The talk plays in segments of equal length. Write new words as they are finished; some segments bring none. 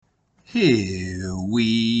Here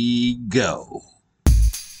we go.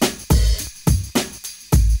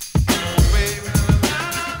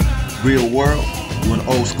 Real world through an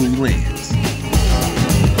old school lens.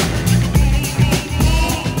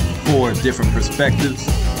 4 different perspectives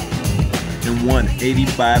in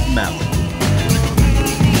 185 Malibu.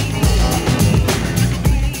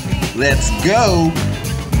 Let's go.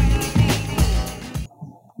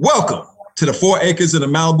 Welcome to the 4 Acres in the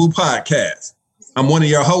Malibu podcast. I'm one of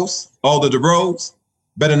your hosts, Alder DeRose,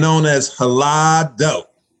 better known as Halado.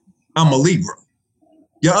 I'm a Libra.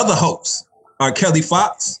 Your other hosts are Kelly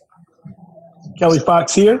Fox. Kelly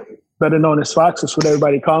Fox here, better known as Fox. That's what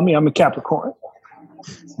everybody call me. I'm a Capricorn.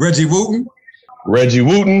 Reggie Wooten. Reggie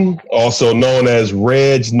Wooten, also known as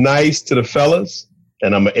Reg Nice to the fellas,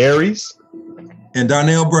 and I'm an Aries. And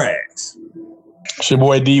Darnell Braggs. It's your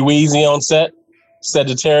boy D Weezy on set,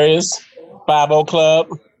 Sagittarius, 5-0 Club.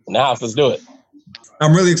 In the house, let's do it.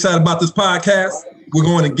 I'm really excited about this podcast. We're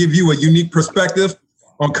going to give you a unique perspective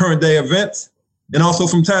on current day events, and also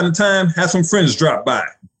from time to time, have some friends drop by.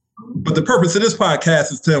 But the purpose of this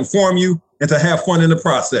podcast is to inform you and to have fun in the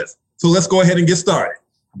process. So let's go ahead and get started.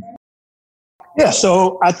 Yeah,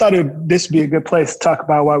 so I thought this would be a good place to talk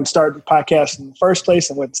about why we started the podcast in the first place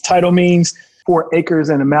and what the title means, 4 acres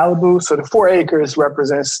in the Malibu. So the 4 acres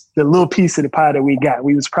represents the little piece of the pie that we got.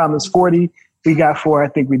 We was promised 40. We got 4. I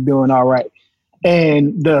think we're doing all right.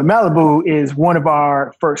 And the Malibu is one of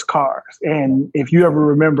our first cars. And if you ever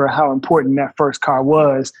remember how important that first car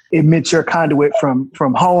was, it meant your conduit from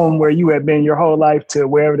home where you had been your whole life to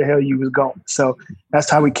wherever the hell you was going. So that's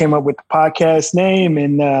how we came up with the podcast name,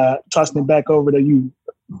 and tossing it back over to you,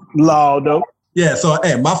 Laldo. Yeah, so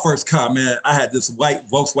hey, my first car, man, I had this white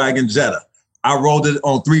Volkswagen Jetta. I rolled it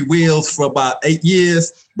on 3 wheels for about 8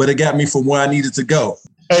 years, but it got me from where I needed to go.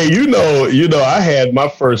 Hey, you know, I had my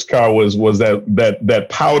first car was that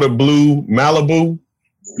powder blue Malibu.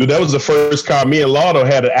 Dude, that was the first car me and Laudo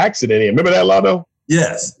had an accident in. Remember that, Laudo?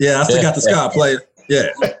 Yes. Yeah, I still got the Sky Player.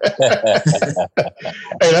 Yeah.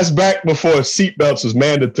 Hey, that's back before seatbelts was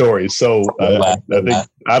mandatory. So I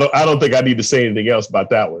don't think I need to say anything else about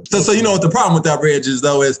that one. So you know what the problem with that, Reg, is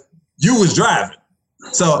though, is you was driving.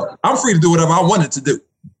 So I'm free to do whatever I wanted to do.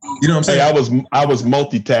 You know what I'm saying? Hey, I was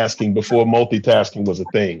multitasking before multitasking was a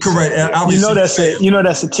thing. Correct. And You know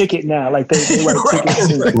that's a ticket now. Like they write tickets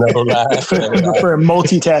for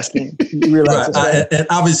multitasking. You realize right. And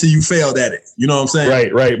obviously you failed at it. You know what I'm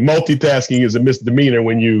saying? Right. Multitasking is a misdemeanor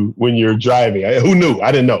when you're driving. Who knew?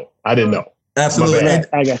 I didn't know. Absolutely.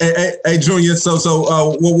 I got you. Hey, Junior. So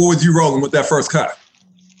what was you rolling with that first car?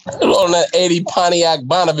 On that 80 Pontiac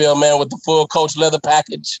Bonneville, man, with the full coach leather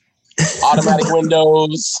package. Automatic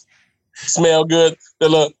windows, smell good. The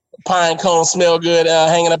little pine cone smell good,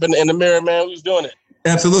 hanging up in the mirror, man. Who's doing it?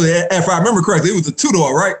 Absolutely. If I remember correctly, it was a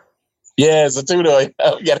 2-door, right? Yeah, it's a 2-door.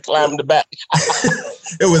 You got to climb in the back.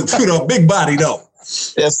 It was a 2-door, big body though.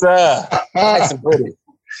 Yes, sir. Nice and pretty.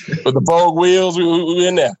 With the Vogue wheels, we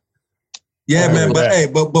in there. Yeah, man.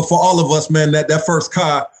 But for all of us, man, that first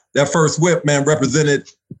car, that first whip, man, represented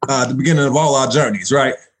the beginning of all our journeys,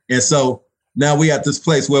 right? And so now we at this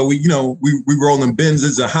place where we rolling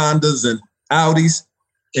Benzes and Hondas and Audis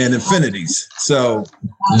and Infinities. So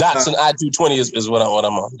Datsun I-220 is what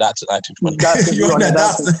I'm on. Datsun I-220. You on that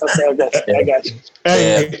Datsun? Okay, I got you.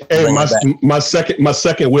 Hey, my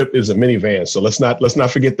second whip is a minivan, so let's not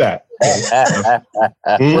forget that.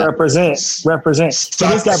 Represent. So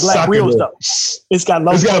it's got black wheels though. It's got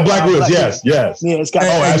black wheels. Yes. Yeah, it's got.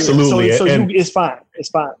 Absolutely. So it's fine. It's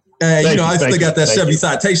fine. I still got that Chevy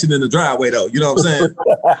Citation in the driveway, though. You know what I'm saying?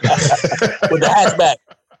 With the hatchback.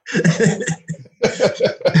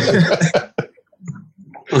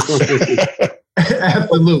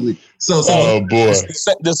 Absolutely. So oh boy,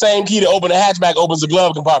 the same key to open the hatchback opens the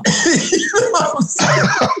glove compartment. You know what I'm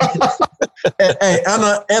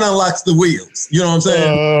saying? and unlocks the wheels. You know what I'm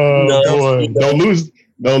saying? Boy.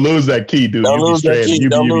 Don't lose that key, dude. All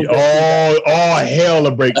hell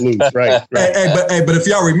to break loose, right? But if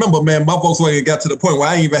y'all remember, man, my Volkswagen got to the point where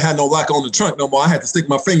I ain't even had no lock on the trunk no more. I had to stick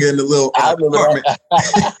my finger in the little compartment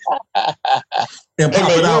and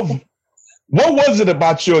pop it out. What was it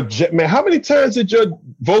about your jet, man? How many times did your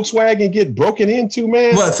Volkswagen get broken into,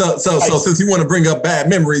 man? Well, so since you want to bring up bad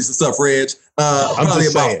memories and stuff, Reg, probably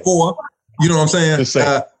about 4. You know what I'm saying?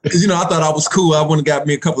 Because, I thought I was cool. I went and got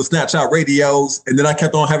me a couple of Snapchat radios, and then I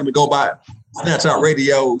kept on having to go buy Snapchat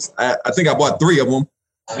radios. I think I bought 3 of them.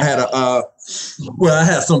 I had I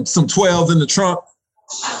had some 12s in the trunk.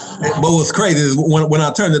 But what's crazy is when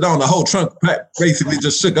I turned it on, the whole trunk basically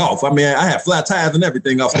just shook off. I mean, I had flat tires and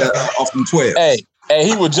everything off them 12. Hey,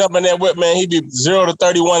 he would jump in that whip, man. He'd be 0 to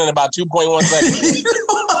 31 in about 2.1 seconds.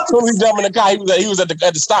 soon as he jumped in the car, he was at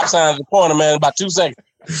the stop sign at the corner, man, in about 2 seconds.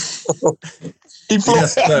 He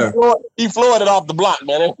floored it off the block,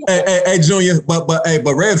 man. Hey, Junior, but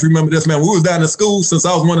Reds, remember this, man. We was down in school since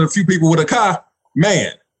I was one of the few people with a car.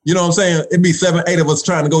 Man, you know what I'm saying? It'd be 7, 8 of us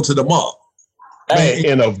trying to go to the mall. Man,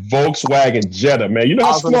 in a Volkswagen Jetta, man. You know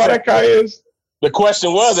how small that car is? The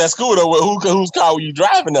question was at school, though, whose car were you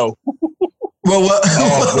driving, though? Well,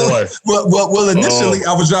 initially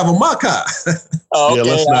I was driving my car. Oh, okay.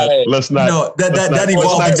 Yeah, let's not. No, that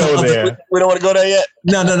evolved into other. We don't want to go there yet.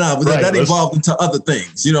 No. But right, that evolved into other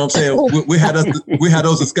things. You know what I'm saying? we had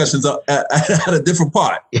those discussions at a different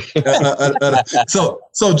part. So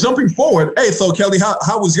jumping forward, hey, so Kelly,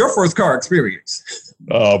 how was your first car experience?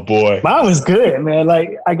 Oh boy, mine was good, man.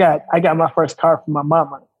 Like I got my first car from my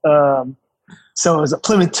mama. So it was a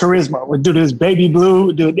Plymouth Turismo. Dude, it was baby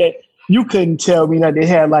blue. Dude, you couldn't tell me that they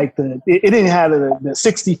had like it didn't have the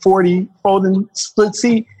 60-40 folding split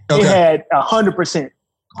seat. Okay. It had 100%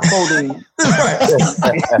 folding.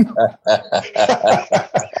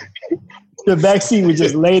 The back seat would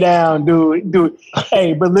just lay down, dude.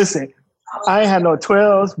 Hey, but listen, I ain't had no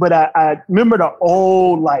 12s, but I remember the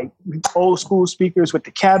old school speakers with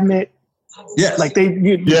the cabinet. Yeah, like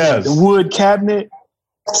the wood cabinet.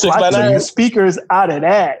 So I took the speakers out of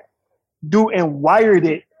that, dude, and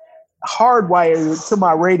hardwired it to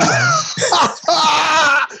my radio.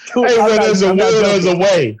 Dude, hey, when there's a will, there's a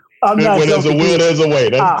way. When there's a will, there's a way.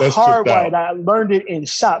 That's hardwired. I learned it in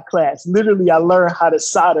shop class. Literally, I learned how to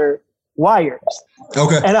solder wires.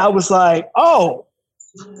 Okay. And I was like, oh,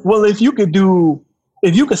 well, if you could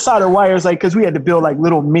solder wires, like, because we had to build like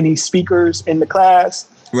little mini speakers in the class.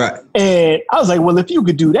 Right. And I was like, well, if you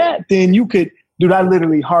could do that, then you could. Dude, I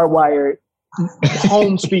literally hardwired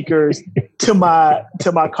home speakers to my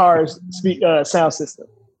car's sound system.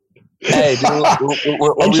 Hey, dude,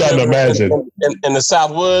 I'm trying to imagine in the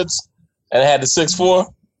South Woods, and it had the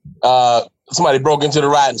 6.4. Somebody broke into the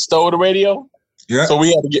ride and stole the radio. Yeah. So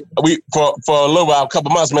we had to for a little while, a couple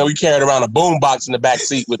months, man. We carried around a boom box in the back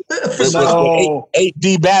seat with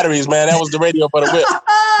 8D batteries, man. That was the radio for the whip.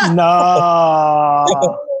 No.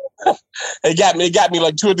 It got me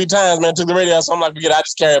like 2 or 3 times, man. Took the radio out, so I'm like, forget it, I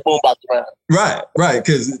just carry a boom box around. Right.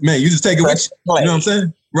 Because, man, you just take it with you. You know what I'm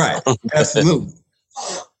saying? Right. Absolutely.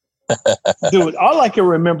 Dude, all I can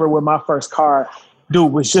remember with my first car,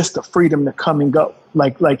 dude, was just the freedom to come and go.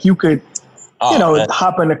 Like you could,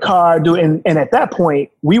 hop in the car, dude. And at that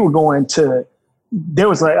point, we were going to, there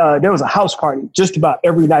was a house party just about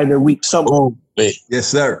every night of the week. Yes,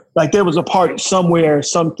 sir. Like there was a party somewhere,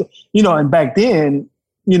 and back then,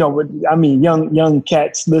 young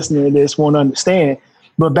cats listening to this won't understand.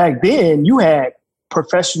 But back then, you had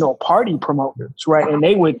professional party promoters, right? And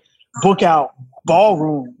they would book out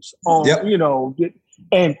ballrooms on,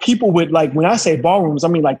 and people would, like, when I say ballrooms, I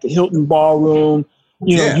mean like the Hilton Ballroom.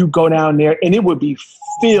 You go down there and it would be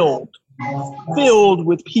filled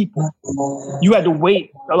with people. You had to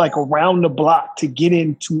wait like around the block to get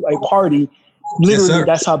into a party. Literally,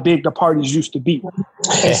 that's how big the parties used to be.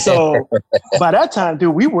 And so by that time,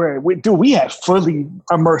 dude, we had fully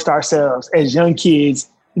immersed ourselves as young kids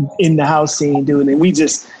in the house scene, dude.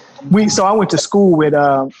 And so I went to school with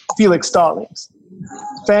Felix Stallings,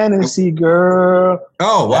 Fantasy Girl.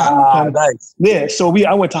 Oh, wow. Nice. Yeah. So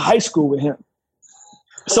I went to high school with him.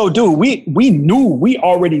 So, dude, we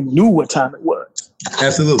already knew what time it was.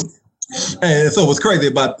 Absolutely. And so what's crazy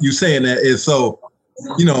about you saying that is, so,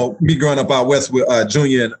 me growing up out west with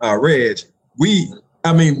Junior and Reg,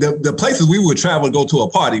 the places we would travel to go to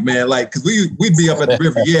a party, man, like, because we'd be up at the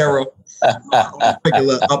Riviera,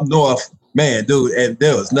 up north, man, dude, and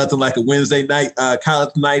there was nothing like a Wednesday night,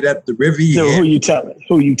 college night at the Riviera. Dude, who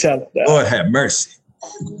you telling? Lord have mercy.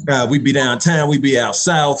 We'd be downtown, we'd be out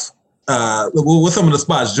south. What's some of the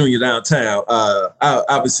spots, Junior, downtown?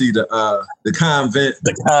 Obviously the Convent.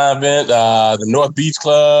 The North Beach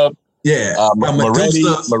Club. Yeah.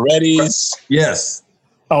 Moretti's. Yes.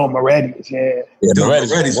 Oh, Moretti's, yeah. Dude,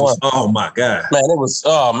 Moretti's was, oh my God. Man, it was,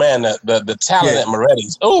 the talent at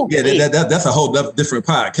Moretti's. Oh, yeah, that's a whole different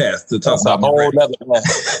podcast to talk about. Good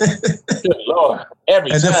Lord. Every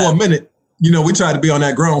time. Then for a minute, we tried to be on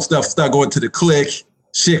that grown stuff, start going to the Click,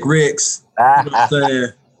 Chick Rick's. You know what I'm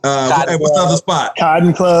saying? What's the other spot?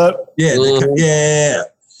 Cotton Club. Yeah, yeah.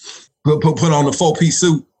 Put on the 4-piece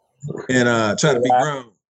suit and try to be grown.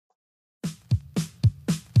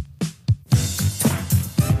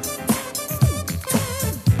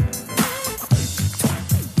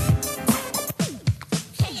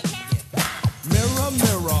 Mirror,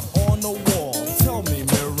 mirror on the wall, tell me,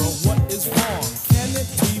 mirror, what is wrong? Can it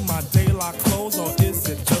be my daylight clothes or is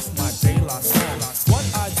it just my daylight song? What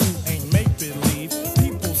I do ain't make believe.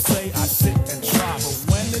 People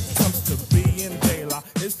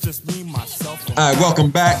All right, welcome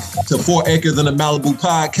back to 4 Acres in the Malibu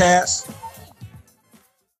podcast.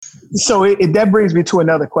 So that brings me to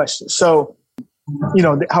another question. So, you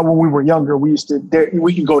know, how when we were younger, we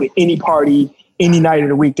could go to any party, any night of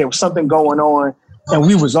the week. There was something going on, and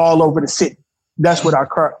we was all over the city. That's what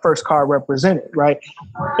our first car represented, right?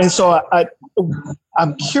 And so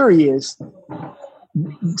I'm curious.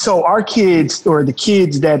 So our kids, or the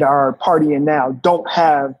kids that are partying now, don't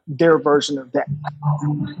have their version of that.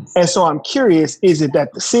 And so I'm curious, is it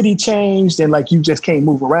that the city changed and like you just can't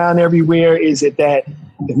move around everywhere? Is it that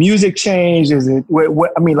the music changed? Is it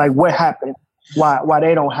what happened? Why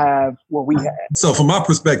they don't have what we had? So from my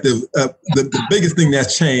perspective, the biggest thing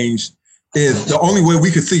that's changed is the only way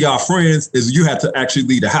we could see our friends is you had to actually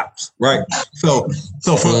leave the house, right? So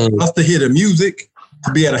for us to hear the music,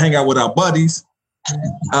 to be able to hang out with our buddies,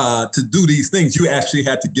 to do these things, you actually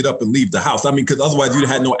had to get up and leave the house. I mean, because otherwise you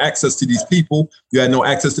had no access to these people. You had no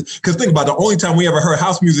access to, because think about it, the only time we ever heard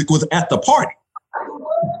house music was at the party,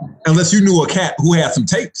 unless you knew a cat who had some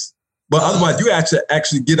tapes. But otherwise, you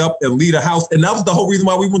actually get up and leave the house. And that was the whole reason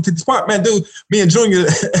why we went to this park. Man, dude, me and Junior,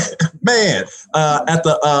 man, at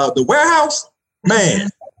the warehouse, man,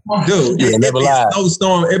 dude, it'd be a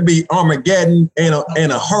snowstorm, it'd be Armageddon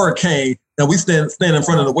and a hurricane. And we stand in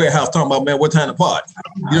front of the warehouse talking about, man, what time to party?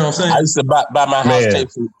 You know what I'm saying? I used to buy my house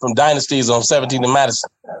tapes from Dynasties on 17th and Madison.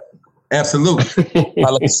 Absolutely. My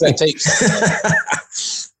little cassette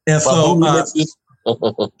tapes. And so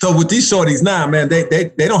with these shorties now, man, they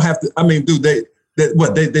don't have to. I mean, dude, they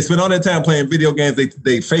spend all their time playing video games. They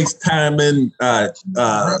FaceTiming,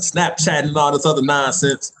 Snapchatting, and all this other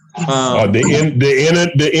nonsense.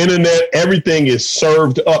 The internet, everything is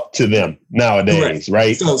served up to them nowadays,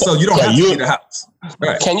 right? So you don't have to leave the house.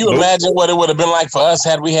 Right. Can you imagine what it would have been like for us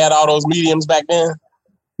had we had all those mediums back then?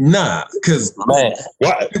 Nah, because man,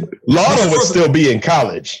 Lotto would still be in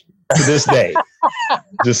college to this day.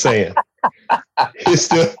 Just saying. He'd be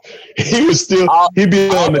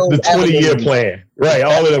on the 20-year plan. Right.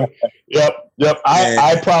 All of them. Yep.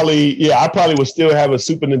 I probably would still have a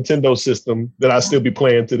Super Nintendo system that I still be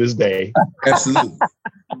playing to this day. Absolutely.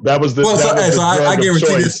 That was the. I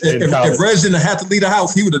guarantee this. If Reg didn't have to leave the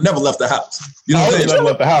house, he would have never left the house. You know what I'm saying? Never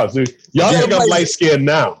left the house, dude. Y'all think I'm light skinned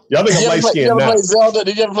now? Y'all think I'm light skinned now?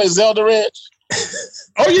 Did you ever play Zelda, Reg?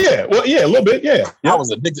 Oh yeah, well yeah, a little bit, yeah. I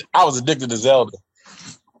was addicted to Zelda.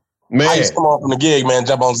 Man, I used to come home from the gig, man,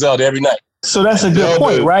 jump on Zelda every night. So that's a good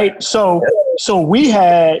point, right? So we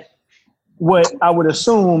had what I would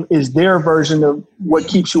assume is their version of what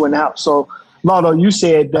keeps you in the house. So, Lotto, you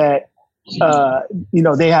said that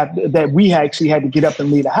we actually had to get up and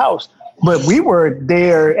leave the house, but we were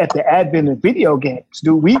there at the advent of video games.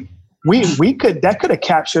 Dude, we could have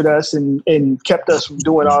captured us and kept us from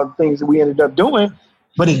doing all the things that we ended up doing,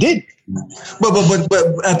 but it didn't. But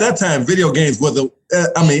at that time, video games wasn't.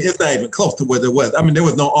 It's not even close to what it was. I mean, there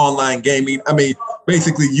was no online gaming. I mean,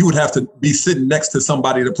 basically, you would have to be sitting next to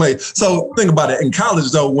somebody to play. So think about it. In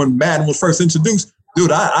college, though, when Madden was first introduced,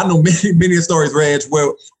 dude, I know many stories, Reg,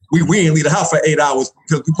 where we ain't leave the house for 8 hours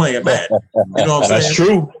because we playing Madden. You know what I'm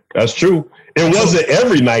saying? That's true. It wasn't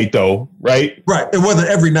every night, though, right? Right. It wasn't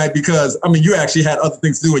every night because, you actually had other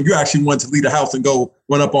things to do, and you actually wanted to leave the house and go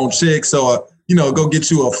run up on chicks or go get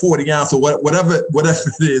you a 40 ounce or whatever it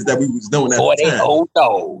is that we was doing at the time. 40 old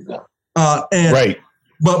dog. Right.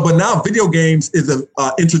 But now video games is an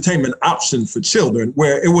entertainment option for children,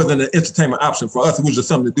 where it wasn't an entertainment option for us. It was just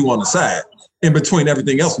something to do on the side in between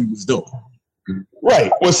everything else we was doing.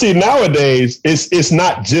 Right. Well, see, nowadays it's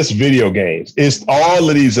not just video games. It's all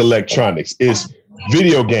of these electronics. It's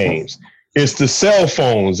video games. It's the cell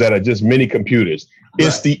phones that are just mini computers.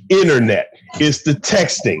 It's the internet. It's the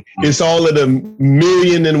texting. It's all of the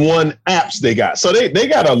 1,000,001 apps they got. So they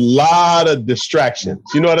got a lot of distractions.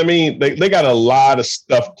 You know what I mean? They got a lot of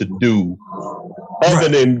stuff to do other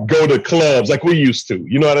than go to clubs like we used to.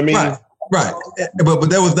 You know what I mean? Right. But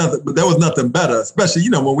there was nothing better, especially,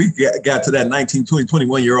 when we got to that 19, 20,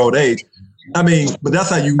 21-year-old age. I mean, but that's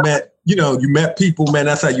how you met, you met people, man.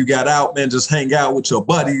 That's how you got out, man, just hang out with your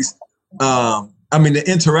buddies. The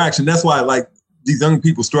interaction, that's why like these young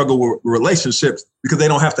people struggle with relationships because they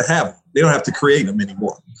don't have to have them. They don't have to create them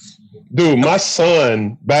anymore. Dude, my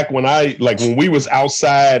son, back when when we was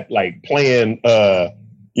outside, like playing,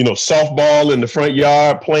 softball in the front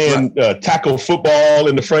yard, playing tackle football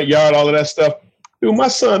in the front yard, all of that stuff. Dude, my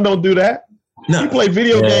son don't do that. No. He play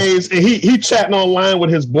video games and he chatting online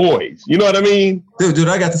with his boys. You know what I mean? Dude,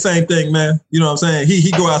 I got the same thing, man. You know what I'm saying?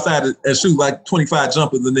 He go outside and shoot like 25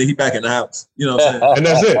 jumpers and then he back in the house. You know what I'm saying? And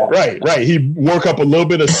that's it. Right. He work up a little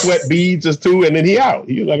bit of sweat beads or two and then he out.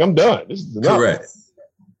 He's like, I'm done. This is enough. Correct.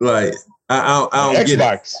 Like, I don't get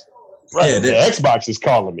Xbox. Right. Yeah, the Xbox is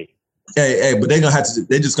calling me. Hey, but they're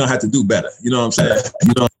just gonna have to do better. You know what I'm saying?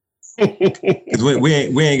 You know, 'cause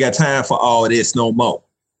we ain't got time for all this no more.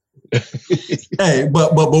 Hey,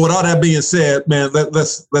 but with all that being said, man,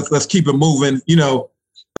 let's keep it moving. You know,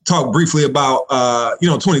 talk briefly about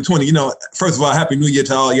 2020. You know, first of all, Happy New Year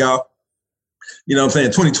to all y'all. You know what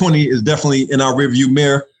I'm saying? 2020 is definitely in our rearview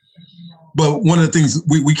mirror. But one of the things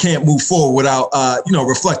we can't move forward without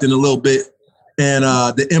reflecting a little bit and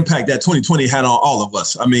the impact that 2020 had on all of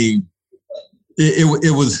us. I mean, it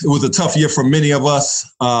was a tough year for many of us,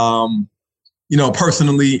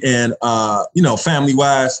 personally and family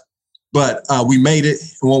wise. But we made it.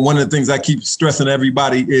 One of the things I keep stressing to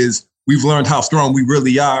everybody is we've learned how strong we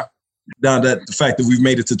really are, down to the fact that we've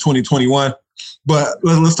made it to 2021. But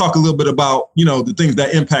let's talk a little bit about, the things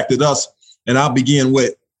that impacted us. And I'll begin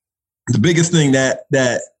with the biggest thing that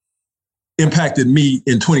impacted me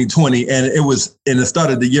in 2020. And it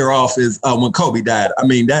started the year off is when Kobe died. I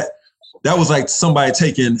mean, that was like somebody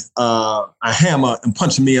taking a hammer and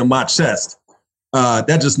punching me in my chest.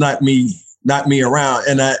 That just knocked me around.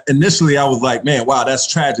 And initially I was like, man, wow, that's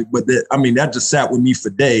tragic. But that just sat with me for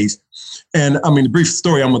days. And I mean, the brief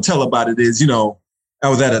story I'm going to tell about it is, I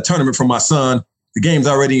was at a tournament for my son. The game's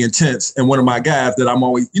already intense. And one of my guys that I'm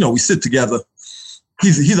always, we sit together,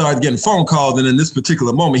 he's already getting phone calls. And in this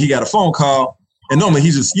particular moment, he got a phone call. And normally he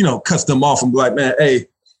just, cuts them off and be like, man, hey,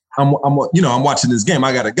 I'm watching this game.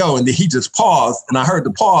 I got to go. And then he just paused. And I heard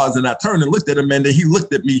the pause. And I turned and looked at him. And then he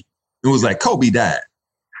looked at me and was like, Kobe died.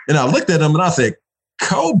 And I looked at him and I said,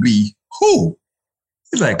 Kobe, who?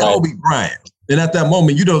 He's like, Kobe Bryant. And at that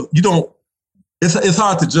moment, it's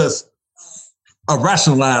hard to just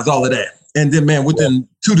rationalize all of that. And then, man, within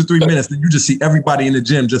 2 to 3 minutes, you just see everybody in the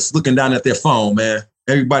gym just looking down at their phone, man.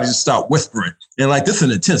 Everybody just start whispering. And like, this is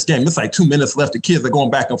an intense game. It's like 2 minutes left. The kids are going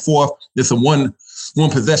back and forth. It's a one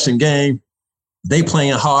possession game. They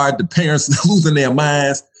playing hard. The parents losing their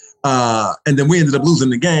minds. And then we ended up losing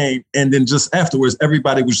the game. And then just afterwards,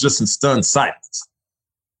 everybody was just in stunned silence.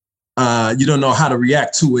 You don't know how to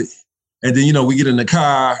react to it. And then, we get in the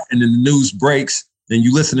car and then the news breaks and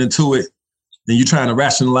you listening to it and you're trying to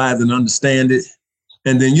rationalize and understand it.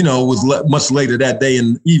 And then, it was much later that day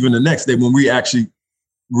and even the next day when we actually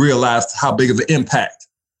realized how big of an impact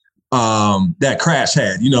that crash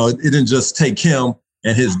had. It didn't just take him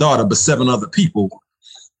and his daughter, but 7 other people.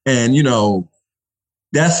 And,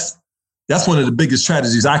 that's one of the biggest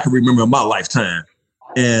tragedies I can remember in my lifetime.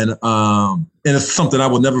 And it's something I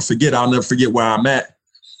will never forget. I'll never forget where I'm at.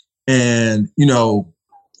 And,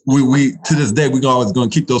 we to this day, we're always going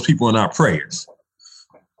to keep those people in our prayers.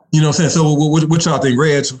 You know what I'm saying? So what y'all think,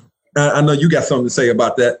 Reg? I know you got something to say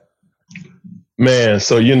about that. Man,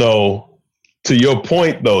 so, to your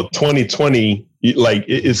point, though, 2020, like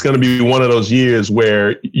it's going to be one of those years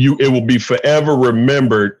where it will be forever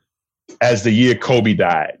remembered as the year Kobe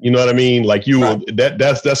died. You know what I mean? Like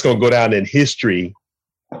that's going to go down in history,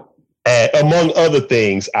 among other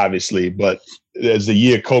things, obviously, but as the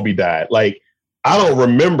year Kobe died. Like, I don't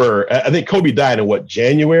remember, I think Kobe died in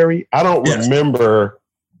January? I don't remember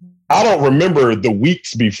the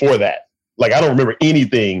weeks before that. Like, I don't remember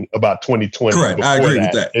anything about 2020. Correct. I agree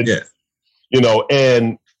with that.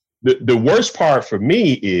 And the worst part for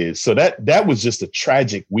me is, so that was just a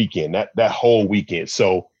tragic weekend, that whole weekend.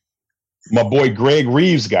 So my boy Greg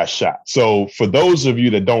Reeves got shot. So for those of you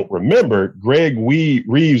that don't remember, Greg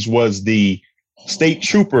Reeves was the state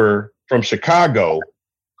trooper from Chicago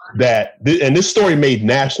and this story made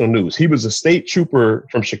national news. He was a state trooper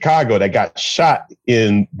from Chicago that got shot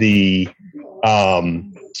in the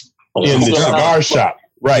cigar shop.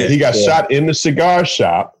 Right. He got shot in the cigar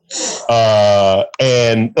shop.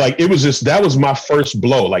 And like, that was my first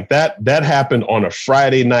blow. Like that happened on a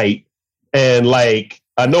Friday night. And like,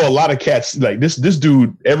 I know a lot of cats, like this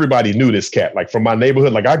dude, everybody knew this cat, like from my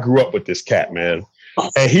neighborhood. Like I grew up with this cat, man.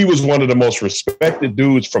 And he was one of the most respected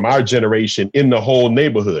dudes from our generation in the whole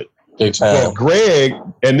neighborhood. Well, Greg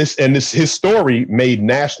and his story made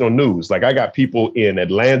national news. Like I got people in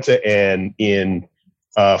Atlanta and in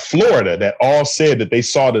Florida that all said that they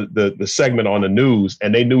saw the segment on the news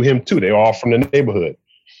and they knew him too. They were all from the neighborhood.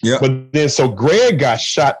 Yeah. But then so Greg got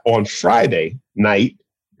shot on Friday night.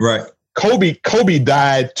 Right. Kobe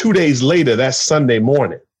died 2 days later. That's Sunday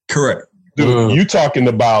morning. Correct. Dude, you talking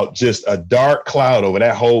about just a dark cloud over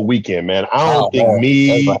that whole weekend, man. I don't think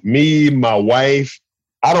my wife,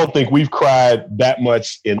 I don't think we've cried that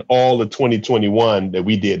much in all of 2021 that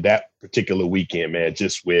we did that particular weekend, man,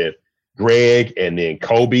 just with Greg and then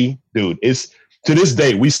Kobe. Dude, it's to this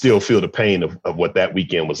day, we still feel the pain of what that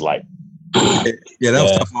weekend was like. Yeah, that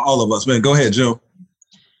was tough for all of us, man. Go ahead, Joe.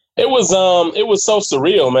 It was so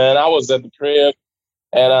surreal, man. I was at the crib,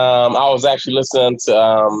 and I was actually listening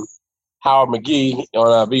to Howard McGee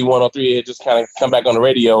on V103. It just kind of come back on the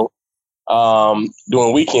radio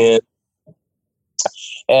during weekend,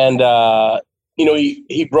 and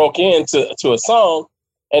he broke into a song,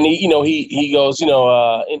 and he goes, and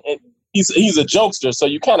he's a jokester, so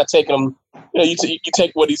you kind of take him, you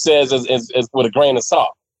take what he says as with a grain of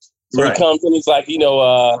salt. So He comes in, he's like,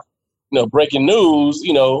 breaking news,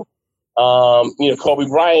 Kobe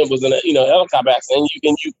Bryant was in a helicopter accident,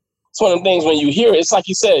 and you it's one of the things when you hear it, it's like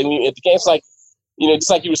you said, at the game, it's like, just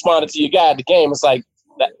like you responded to your guy at the game, it's like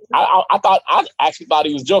that. I actually thought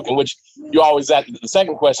he was joking, which you always ask. The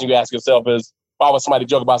second question you ask yourself is, why would somebody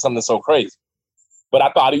joke about something so crazy? But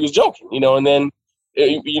I thought he was joking, and then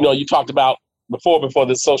you talked about before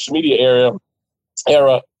this social media era,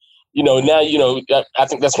 now, I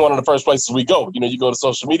think that's one of the first places we go. You go to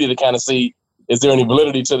social media to kind of see, is there any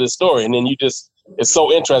validity to this story? And then it's so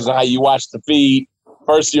interesting how you watch the feed.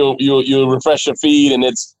 First, you'll refresh your feed, and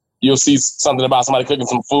you'll see something about somebody cooking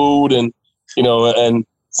some food, and and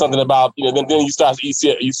something about then you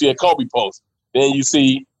see a Kobe post. Then you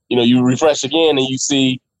see you refresh again, and you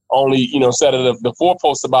see only instead of the 4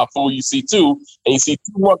 posts about food, you see 2, and you see 2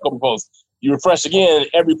 more Kobe posts. You refresh again,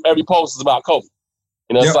 and every post is about Kobe.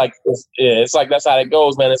 It's like it's like that's how it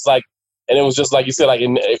goes, man. It's like, and it was just like you said, like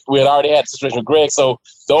we had already had the situation with Greg, so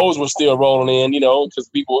those were still rolling in, because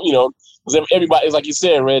people, because everybody, like you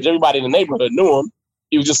said, Reg, everybody in the neighborhood knew him.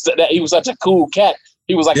 He was such a cool cat.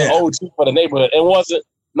 He was like an OG for the neighborhood, and wasn't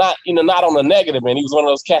not on the negative end. He was one of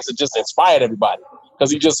those cats that just inspired everybody,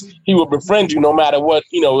 because he would befriend you no matter what.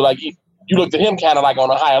 Like you looked at him kind of like on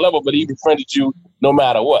a higher level, but he befriended you no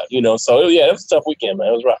matter what. So it was a tough weekend, man.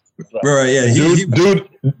 It was rough. Right, yeah.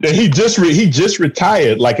 He just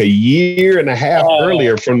retired like a year and a half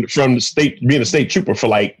earlier from the being a state trooper for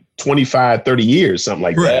like 25, 30 years, something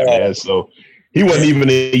like that, man. So he wasn't even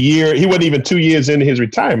a year. He wasn't even 2 years into his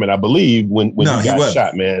retirement, I believe, when he got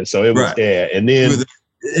shot, man. So it was and then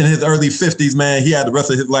in his early 50s, man, he had the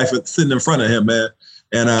rest of his life sitting in front of him, man.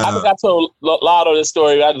 And I think I told Lotto this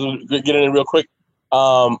story. I just get in real quick.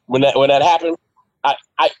 When that happened,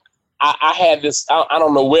 I had this. I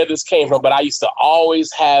don't know where this came from, but I used to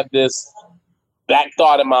always have this back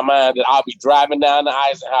thought in my mind that I'll be driving down to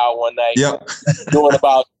Eisenhower one night, doing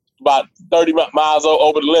about 30 miles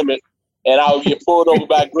over the limit, and I would get pulled over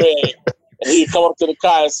by Greg, and he'd come up to the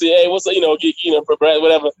car and say, "Hey, what's up? For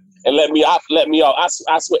whatever," and let me off.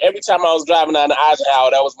 I swear, every time I was driving down to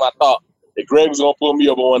Eisenhower, that was my thought, that Greg was gonna pull me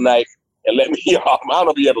over one night and let me off. I don't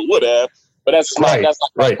know if he ever would have, but that's my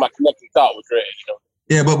connecting thought with Greg.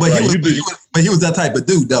 Yeah, but he was that type of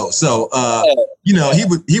dude though. So he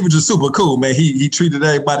was just super cool, man. He treated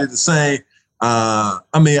everybody the same.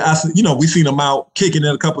 We seen him out kicking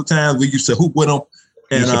it a couple of times. We used to hoop with him.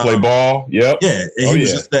 And used to play ball. Yep. Yeah, and he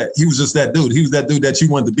was just that dude. He was that dude that you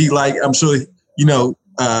wanted to be like. I'm sure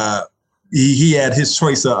he had his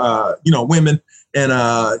choice of women, and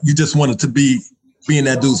you just wanted to be in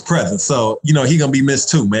that dude's presence. So he gonna be missed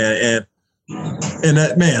too, man. And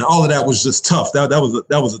that, man, all of that was just tough. That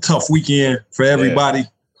was a tough weekend for everybody.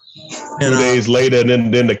 And 2 days later,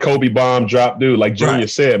 and then the Kobe bomb dropped, dude. Like Junior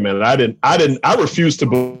said, man, I refused to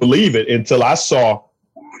believe it until I saw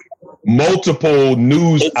multiple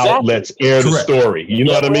news outlets air the story. You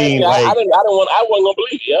know what I mean? I wasn't gonna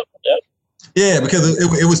believe it. Yep. Yeah, because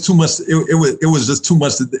it was too much. It was just too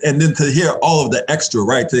much. And then to hear all of the extra,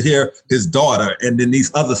 right? To hear his daughter and then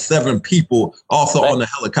these other 7 people also on the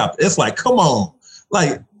helicopter. It's like, come on,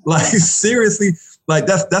 like seriously, like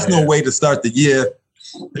that's no way to start the year.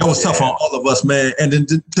 That was tough on all of us, man. And then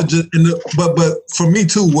but for me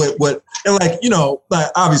too, what and like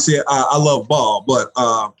obviously I love ball, but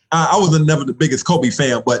I was never the biggest Kobe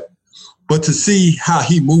fan, but to see how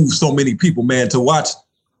he moved so many people, man, to watch.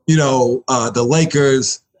 The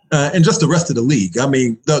Lakers and just the rest of the league. I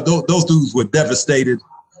mean, those dudes were devastated.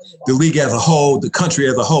 The league as a whole, the country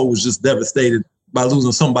as a whole was just devastated by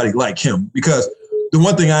losing somebody like him. Because the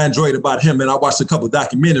one thing I enjoyed about him, and I watched a couple of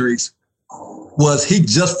documentaries, was he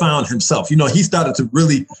just found himself. He started to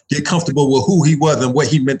really get comfortable with who he was and what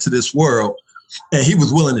he meant to this world, and he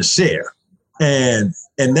was willing to share. And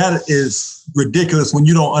that is ridiculous when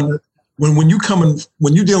you don't when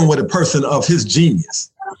you're dealing with a person of his genius.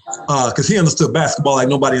 Because he understood basketball like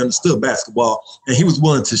nobody understood basketball, and he was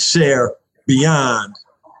willing to share beyond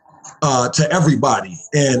to everybody,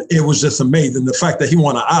 and it was just amazing. The fact that he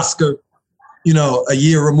won an Oscar,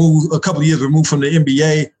 a couple of years removed from the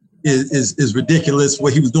NBA, is ridiculous.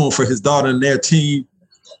 What he was doing for his daughter and their team,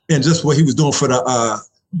 and just what he was doing for the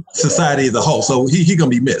society as a whole. So he gonna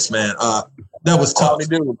be missed, man. That was tough.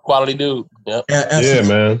 Quality dude. Yeah. Yeah,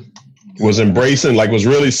 man. Was embracing, like was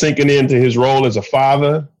really sinking into his role as a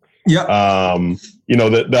father. Yeah. You know,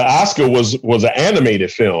 the Oscar was an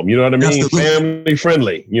animated film, you know what I mean? Absolutely. Family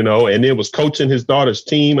friendly, you know, and it was coaching his daughter's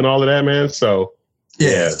team and all of that, man. So he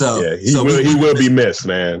will be missed,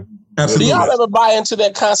 man. Absolutely. Do y'all ever buy into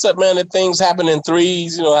that concept, man, that things happen in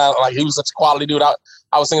threes? You know, how, like he was such a quality dude. I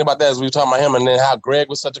was thinking about that as we were talking about him, and then how Greg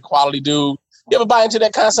was such a quality dude. You ever buy into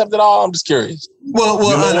that concept at all? I'm just curious. Well,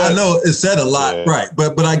 I know it's said a lot, right?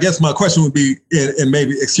 But I guess my question would be, and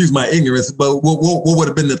maybe excuse my ignorance, but what would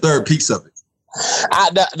have been the third piece of it?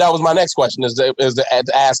 That was my next question: is to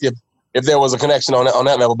ask if there was a connection on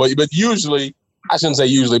that level. But usually, I shouldn't say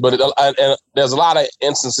usually, but and there's a lot of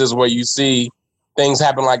instances where you see things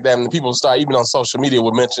happen like that, and people start, even on social media,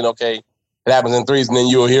 would mention, okay, it happens in threes, and then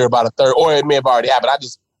you'll hear about a third, or it may have already happened.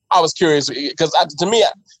 I was curious because to me,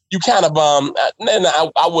 you kind of and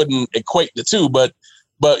I wouldn't equate the two, but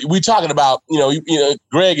we talking about you know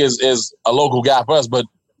Greg is a local guy for us, but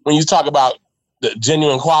when you talk about the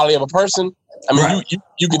genuine quality of a person, I mean right.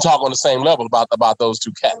 you can talk on the same level about those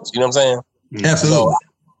two cats. You know what I'm saying? Absolutely. So,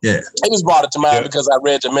 yeah. I just brought it to mind because I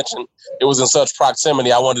read you mention it was in such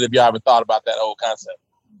proximity. I wondered if you ever thought about that whole concept.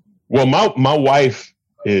 Well, my wife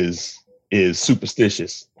is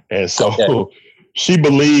superstitious, and so she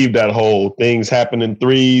believed that whole things happen in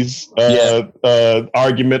threes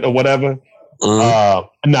argument or whatever.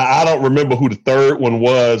 Mm-hmm. Now I don't remember who the third one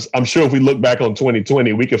was. I'm sure if we look back on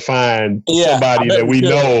 2020, we could find somebody that we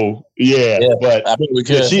know. Yeah, but I think we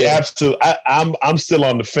could. She absolutely. I'm still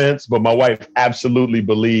on the fence, but my wife absolutely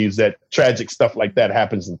believes that tragic stuff like that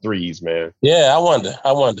happens in threes, man. Yeah, I wonder.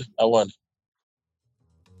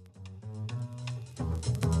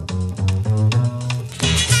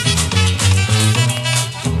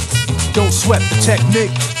 Don't sweat the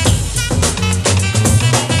technique.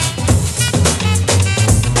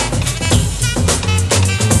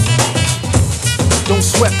 Don't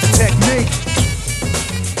sweat the technique.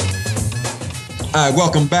 All right,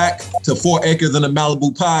 welcome back to 4 Acres in the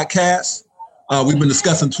Malibu podcast. We've been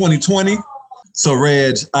discussing 2020. So,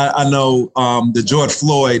 Reg, I know the George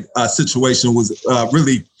Floyd situation was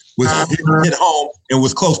hit home and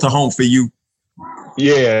was close to home for you.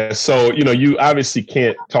 Yeah, so, you obviously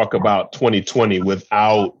can't talk about 2020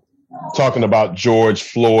 without talking about George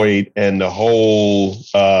Floyd and the whole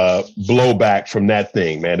blowback from that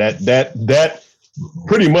thing, man. That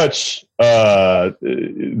pretty much the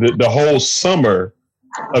whole summer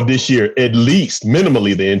of this year, at least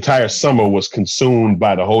minimally, the entire summer was consumed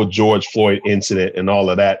by the whole George Floyd incident and all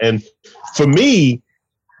of that. And for me,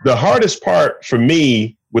 the hardest part for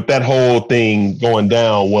me with that whole thing going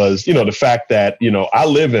down was, the fact that, I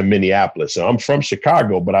live in Minneapolis. So I'm from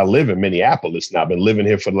Chicago, but I live in Minneapolis now. I've been living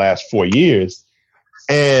here for the last 4 years.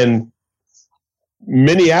 And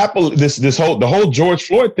Minneapolis, the whole George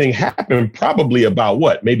Floyd thing happened probably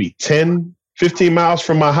about maybe 10, 15 miles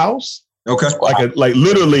from my house. Okay.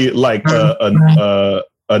 Literally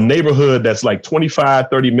a neighborhood that's like 25,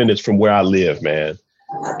 30 minutes from where I live, man.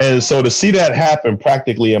 And so to see that happen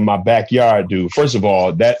practically in my backyard, dude, first of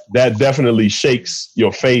all, that definitely shakes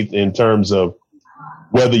your faith in terms of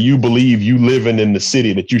whether you believe you living in the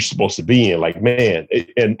city that you're supposed to be in. Like, man,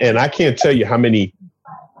 and I can't tell you how many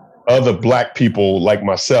other Black people like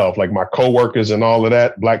myself, like my coworkers and all of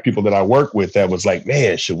that, Black people that I work with, that was like,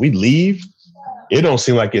 man, should we leave? It don't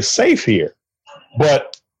seem like it's safe here.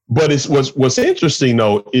 But what's interesting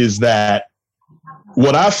though is that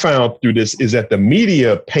what I found through this is that the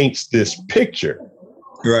media paints this picture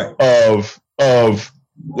right. of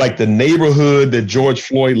like the neighborhood that George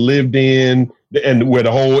Floyd lived in and where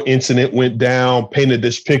the whole incident went down, painted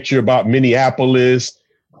this picture about Minneapolis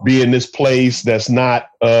being this place that's not,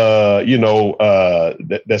 that's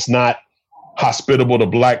not hospitable to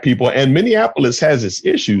Black people. And Minneapolis has its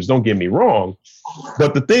issues, don't get me wrong.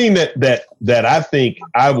 But the thing that I think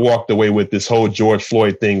I walked away with this whole George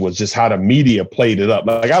Floyd thing was just how the media played it up.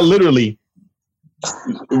 Like I literally,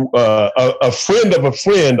 a friend of a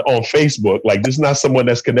friend on Facebook, like this is not someone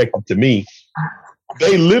that's connected to me.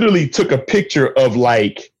 They literally took a picture of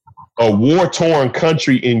like a war-torn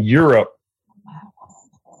country in Europe,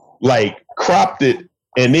 like cropped it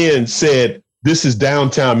and then said, this is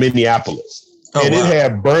downtown Minneapolis. And wow.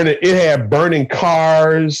 It had burning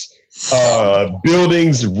cars,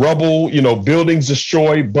 buildings, rubble, buildings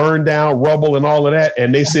destroyed, burned down, rubble and all of that.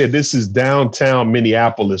 And they said, this is downtown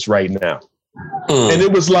Minneapolis right now. And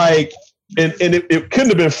it was like, and it couldn't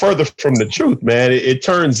have been further from the truth, man. It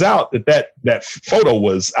turns out that photo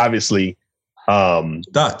was obviously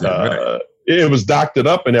doctored, right. It was doctored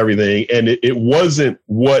up and everything. And it wasn't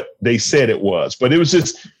what they said it was, but it was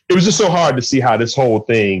it was just so hard to see how this whole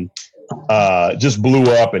thing just blew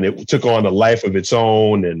up and it took on a life of its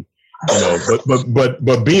own. And, you know,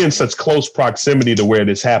 but being such close proximity to where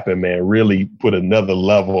this happened, man, really put another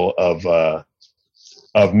level of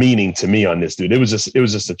meaning to me on this, dude. It was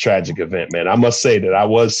just a tragic event, man. I must say that I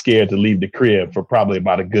was scared to leave the crib for probably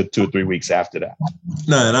about a good 2 or 3 weeks after that.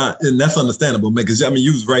 No, and that's understandable, man, because I mean,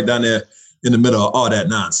 you was right down there in the middle of all that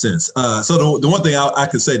nonsense. So the one thing I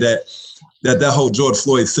could say that whole George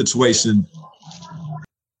Floyd situation,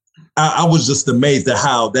 I was just amazed at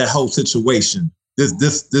how that whole situation,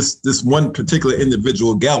 this one particular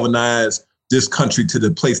individual galvanized this country to the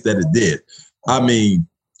place that it did. I mean,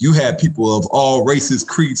 you had people of all races,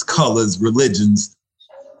 creeds, colors, religions,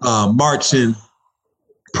 marching,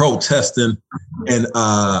 protesting, and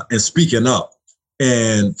speaking up.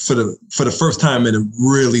 And for the first time in a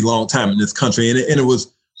really long time in this country, and it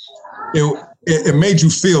made you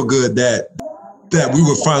feel good that we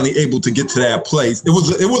were finally able to get to that place. It was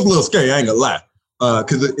a little scary, I ain't gonna lie,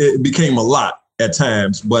 because it became a lot at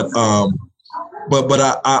times. But I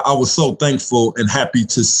was so thankful and happy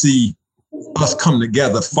to see us come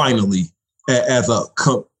together finally as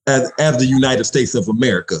the United States of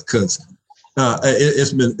America, because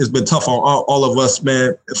it's been tough on all of us,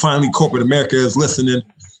 man. Finally, corporate America is listening,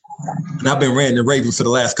 and I've been ranting and raving for the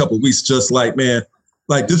last couple of weeks, just like, man,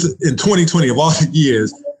 like this is in 2020 of all the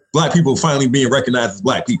years, Black people finally being recognized as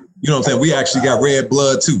Black people. You know what I'm saying? We actually got red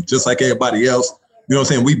blood too, just like everybody else. You know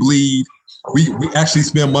what I'm saying? We bleed. We actually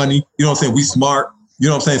spend money. You know what I'm saying? We smart. You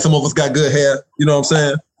know what I'm saying? Some of us got good hair. You know what I'm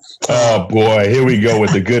saying? Oh boy, here we go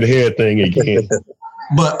with the good hair thing again.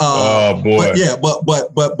 But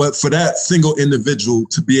but for that single individual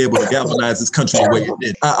to be able to galvanize this country the way it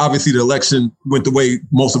did, obviously the election went the way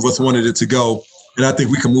most of us wanted it to go, and I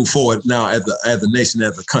think we can move forward now as a nation,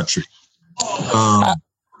 as a country.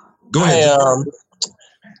 Go ahead.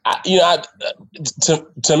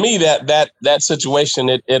 To me that situation,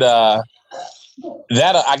 that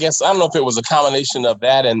I guess, I don't know if it was a combination of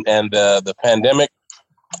that and the pandemic,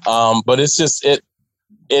 but it's just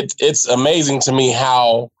it's amazing to me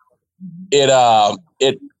how it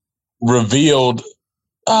revealed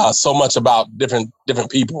so much about different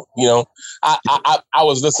people. You know, I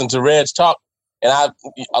was listening to Reg talk, and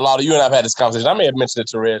a lot of you and I've had this conversation. I may have mentioned it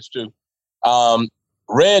to Reg too.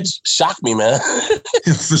 Reg shocked me, man.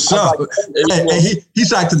 For sure. He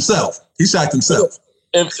shocked himself.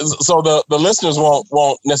 So the listeners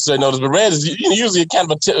won't necessarily notice, but Reg is usually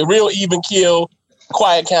kind of a real even keel,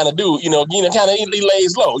 quiet kind of dude. You know, kind of he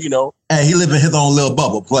lays low. You know, hey, he live in his own little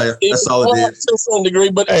bubble, player. That's all it is. To some degree,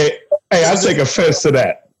 but hey, I take offense to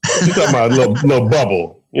that. You're talking about a little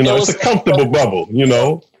bubble. You know, it's a comfortable bubble. You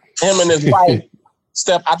know, him and his wife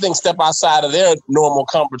step outside of their normal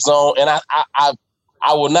comfort zone, and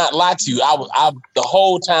I will not lie to you. The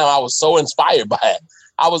whole time I was so inspired by it.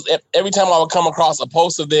 Every time I would come across a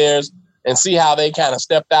post of theirs and see how they kind of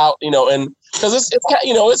stepped out, you know, and because it's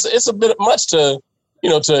a bit much to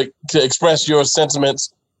express your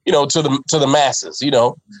sentiments, you know, to the masses, you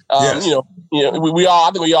know. Yes. We all,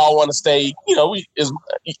 I think we all want to stay, you know,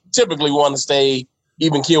 typically want to stay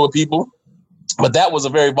even keel with people, but that was a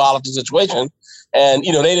very volatile situation. And,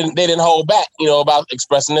 you know, they didn't hold back, you know, about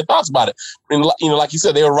expressing their thoughts about it. And, you know, like you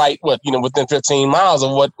said, they were right, within 15 miles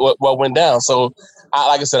of what went down. So,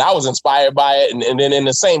 like I said, I was inspired by it. And then in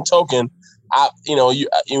the same token, when you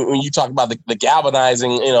talk about the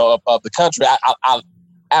galvanizing, you know, of the country, I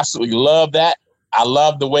absolutely love that. I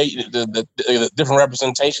love the way the different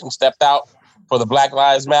representation stepped out for the Black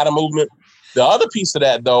Lives Matter movement. The other piece of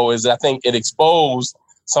that, though, is I think it exposed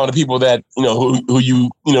some of the people that, you know, who you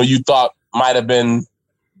thought might have been,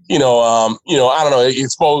 I don't know,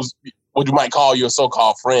 exposed what you might call your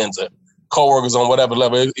so-called friends or coworkers on whatever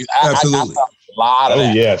level. Absolutely. I a lot of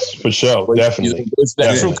that. Yes, for sure. Definitely. It's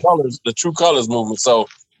that the true colors movement. So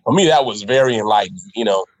for me, that was very enlightening, you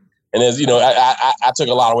know, and as you know, I took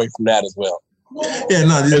a lot away from that as well. Yeah,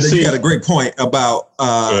 no, you got a great point about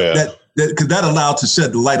that because that allowed to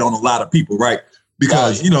shed the light on a lot of people, right?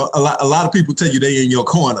 Because, you know, a lot of people tell you they in your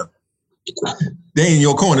corner. They in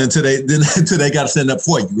your corner until they got to stand up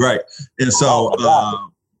for you, right? And so,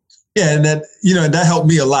 and that, you know, and that helped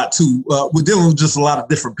me a lot too. We're dealing with just a lot of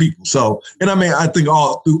different people. So, and I mean, I think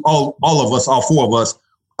all of us, all four of us,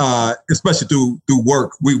 especially through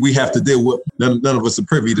work, we have to deal with. None of us are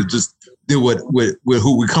privy to just deal with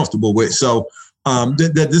who we're comfortable with. So,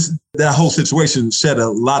 that whole situation shed a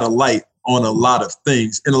lot of light on a lot of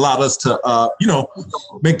things and allowed us to,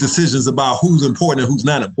 make decisions about who's important and who's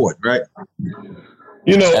not important, right?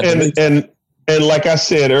 You know, and like I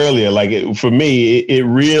said earlier, like for me, it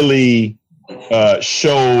really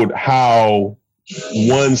showed how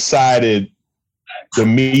one-sided the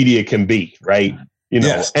media can be, right? You know,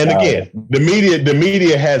 yes. And again, the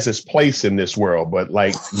media has its place in this world, but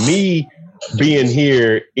like me being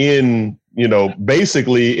here in, you know,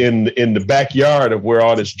 basically in the backyard of where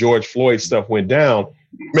all this George Floyd stuff went down,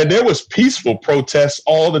 man, there was peaceful protests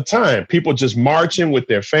all the time. People just marching with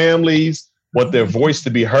their families, want their voice to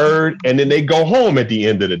be heard, and then they go home at the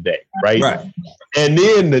end of the day, right? And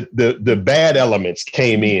then the bad elements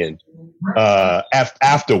came in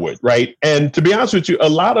afterward, right? And to be honest with you, a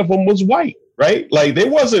lot of them was white, right? Like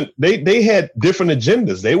they had different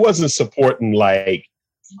agendas. They wasn't supporting like,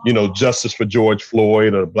 you know, justice for George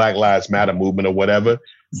Floyd or the Black Lives Matter movement or whatever.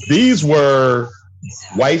 These were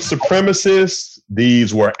white supremacists.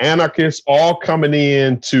 These were anarchists, all coming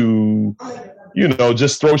in to, you know,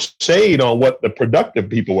 just throw shade on what the productive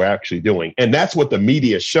people were actually doing. And that's what the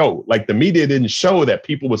media showed. Like the media didn't show that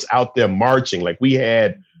people was out there marching. Like we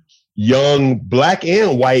had young Black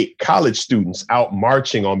and white college students out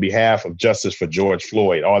marching on behalf of justice for George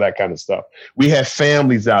Floyd, all that kind of stuff. We had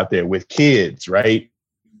families out there with kids, right?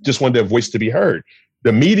 Just wanted their voice to be heard.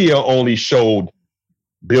 The media only showed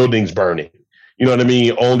buildings burning. You know what I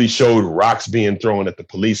mean? Only showed rocks being thrown at the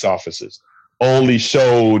police officers. Only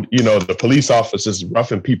showed, you know, the police officers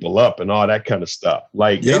roughing people up and all that kind of stuff.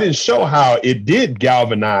 Like They didn't show how it did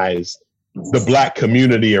galvanize the Black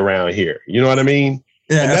community around here. You know what I mean?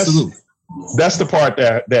 Yeah, absolutely. That's the part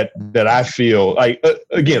that I feel like,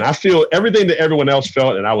 again, I feel everything that everyone else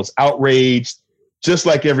felt, and I was outraged just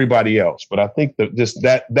like everybody else. But I think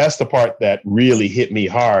that's the part that really hit me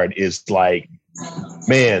hard is like,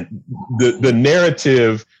 man, the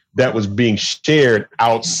narrative that was being shared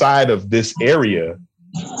outside of this area,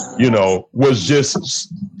 you know, was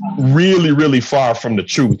just really, really far from the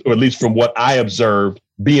truth, or at least from what I observed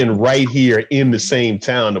being right here in the same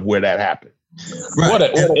town of where that happened. Right. What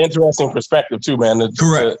an interesting perspective too, man.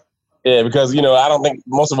 Correct. Yeah, because, you know, I don't think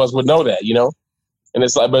most of us would know that, you know, and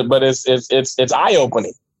it's like, but it's eye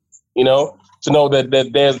opening, you know, to know that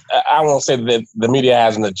there's, I won't say that the media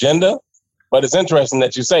has an agenda, but it's interesting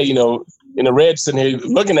that you say, you know, in the red sitting here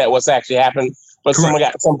looking at what's actually happened, but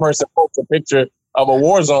some person posts a picture of a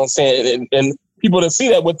war zone saying, and people that see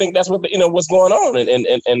that would think that's what what's going on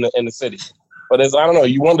in the city. But I don't know,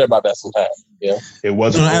 you wonder about that sometimes. Yeah, it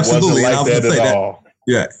wasn't like that at all.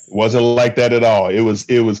 Yeah, it wasn't like that at all. It was.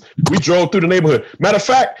 We drove through the neighborhood. Matter of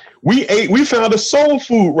fact, we found a soul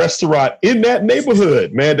food restaurant in that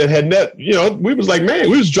neighborhood, man. That had that. You know, we was like, man,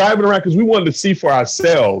 we was driving around because we wanted to see for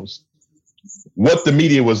ourselves what the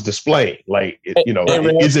media was displaying. Like,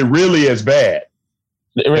 is it really as bad?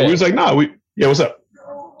 And we was like, no, what's up?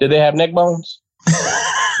 Did they have neck bones?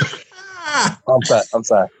 I'm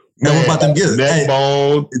sorry. Now, what about them gizzards? Neck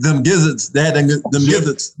bone. Them gizzards. They had them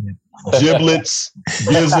gizzards. Giblets,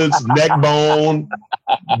 gizzards, neck bone.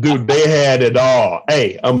 Dude, they had it all.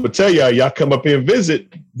 Hey, I'm going to tell y'all come up here and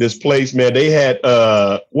visit this place, man. They had,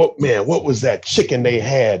 what was that chicken they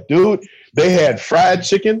had, dude? They had fried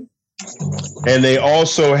chicken, and they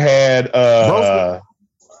also had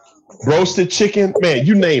roasted chicken. Man,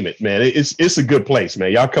 you name it, man. It's a good place,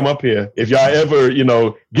 man. Y'all come up here. If y'all ever,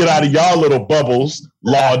 get out of y'all little bubbles,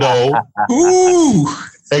 Laudo,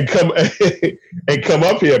 and come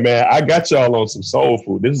up here, man. I got y'all on some soul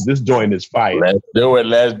food. This joint is fire. Let's do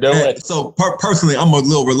it. So personally, I'm a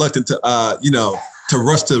little reluctant to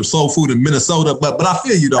rush to soul food in Minnesota, but I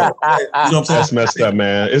feel you though. Right? You know what I'm saying? That's messed up,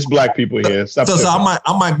 man. It's Black people here. So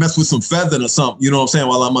I might mess with some pheasant or something. You know what I'm saying?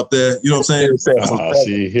 While I'm up there, you know what I'm saying?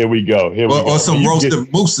 See, here we go. Or some roasted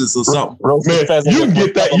mooses or something. Man, you can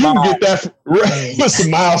get that. You can get that with some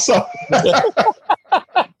mild salt.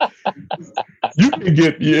 You can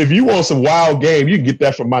get, if you want some wild game, you can get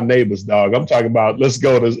that from my neighbors, dog. I'm talking about, let's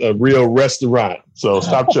go to a real restaurant. So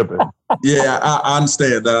stop tripping. Yeah, I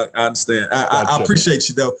understand, dog. I understand. I appreciate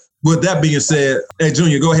you, though. With that being said, hey,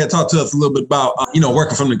 Junior, go ahead and talk to us a little bit about,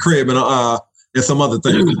 working from the crib and some other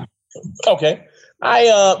things. Okay.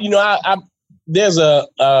 I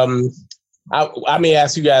may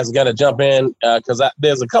ask you guys to jump in because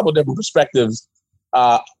there's a couple different perspectives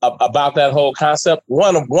about that whole concept.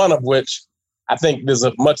 One of which I think is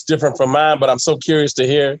much different from mine, but I'm so curious to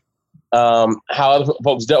hear how other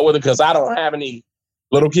folks dealt with it because I don't have any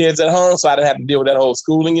little kids at home, so I didn't have to deal with that whole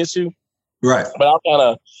schooling issue. Right. But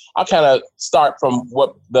I'll kind of start from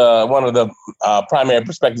what one of the primary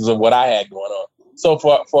perspectives of what I had going on. So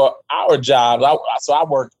for our jobs,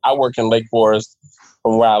 I work in Lake Forest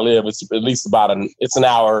from where I live. It's at least about an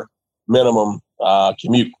hour minimum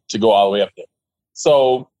commute to go all the way up there.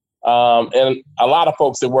 So, and a lot of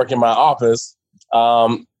folks that work in my office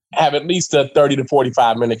have at least a 30 to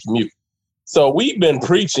 45 minute commute. So we've been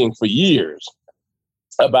preaching for years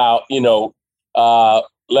about,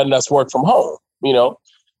 letting us work from home,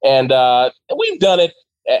 and we've done it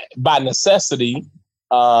by necessity,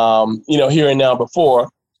 here and now before.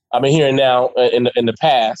 Here and now in the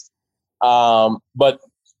past. But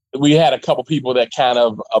we had a couple people that kind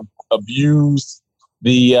of abused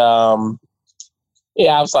the,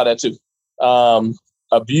 I saw that too,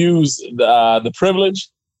 abused the privilege.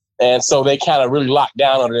 And so they kind of really locked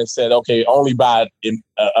down on it and said, okay, only by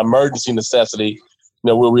emergency necessity,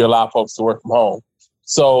 will we allow folks to work from home.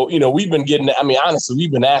 So, we've been getting, honestly,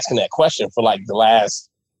 we've been asking that question for like the last,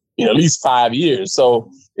 at least 5 years.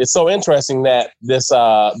 So it's so interesting that this,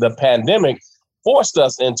 the pandemic forced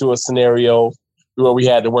us into a scenario where we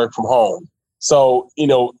had to work from home. So,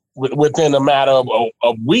 within a matter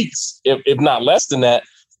of weeks, if not less than that,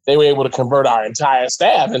 they were able to convert our entire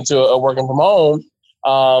staff into a working from home,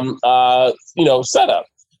 setup.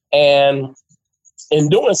 And in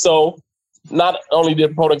doing so, not only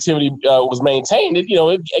did productivity was maintained,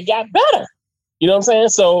 it got better. You know what I'm saying?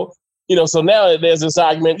 So, so now there's this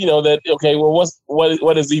argument, that, okay, well,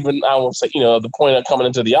 what is even, I won't say, the point of coming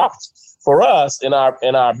into the office for us in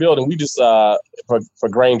our building? We just, for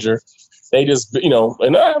Grainger, they just,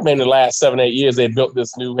 and I've been in the last 7-8 years, they built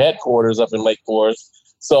this new headquarters up in Lake Forest.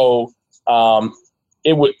 So,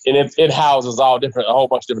 it houses a whole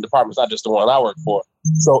bunch of different departments, not just the one I work for.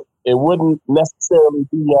 So it wouldn't necessarily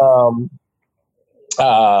be,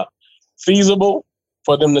 feasible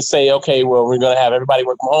for them to say, okay, well, we're going to have everybody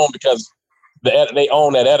work from home because they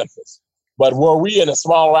own that edifice. But were we in a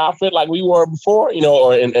smaller outfit like we were before,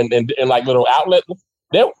 or in like little outlet,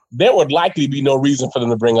 there would likely be no reason for them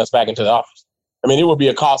to bring us back into the office. It would be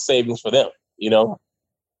a cost savings for them,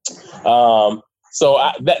 So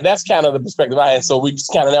that's kind of the perspective I had. So we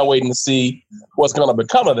just kind of now waiting to see what's going to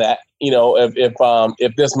become of that,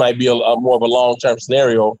 if this might be a more of a long-term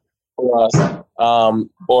scenario for us.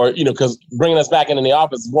 Or, because bringing us back into the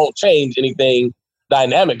office won't change anything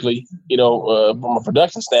dynamically, from a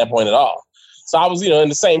production standpoint at all. So I was, in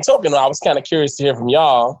the same token, I was kind of curious to hear from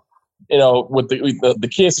y'all, with the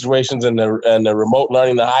kid situations and the remote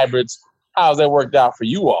learning, the hybrids, how's that worked out for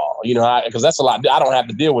you all? Because that's a lot. I don't have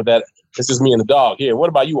to deal with that. It's just me and the dog here. What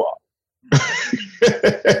about you all?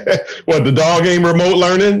 What, the dog ain't remote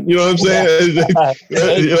learning? You know what I'm saying?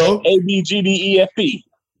 ABGDEFP.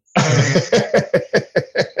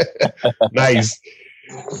 Nice.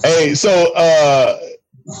 Hey, so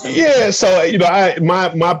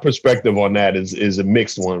my perspective on that is a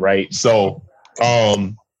mixed one, right? So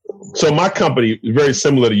my company, very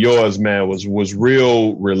similar to yours, man, was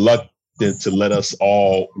real reluctant to let us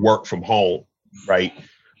all work from home, right?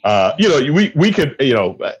 We could,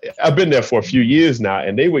 I've been there for a few years now,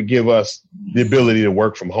 and they would give us the ability to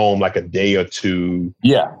work from home like a day or two,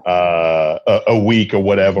 a week or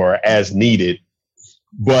whatever, as needed.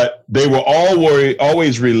 But they were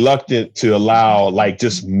always reluctant to allow like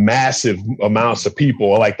just massive amounts of people,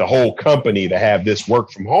 or like the whole company, to have this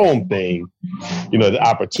work from home thing, the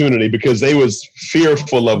opportunity, because they was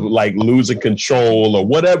fearful of like losing control or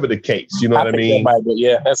whatever the case. You know what I mean?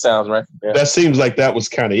 That sounds right. Yeah. That seems like that was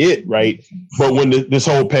kind of it, right? But when this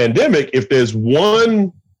whole pandemic, if there's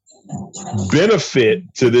one benefit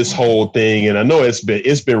to this whole thing, and I know it's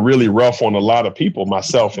been really rough on a lot of people,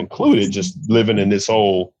 myself included, just living in this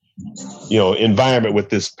whole environment with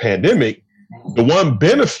this pandemic. The one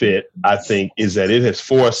benefit, I think, is that it has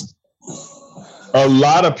forced a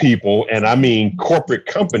lot of people, and I mean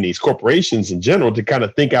corporations in general, to kind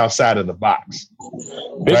of think outside of the box.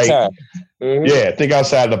 Big time. Mm-hmm. Yeah, think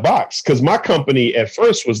outside of the box. Because my company at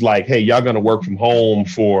first was like, hey, y'all going to work from home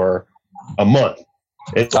for a month.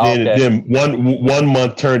 And then one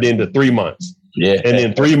month turned into 3 months. Yeah. And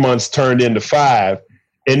then 3 months turned into 5.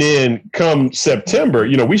 And then come September,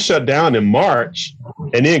 we shut down in March.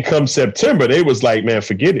 And then come September, they was like, man,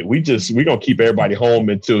 forget it. We're going to keep everybody home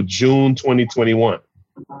until June 2021.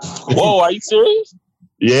 Whoa, are you serious?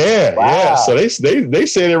 Yeah. Wow. Yeah. So they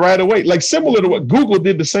said it right away. Like similar to what Google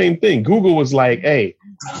did, the same thing. Google was like, hey.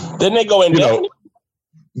 Didn't they go indefinite?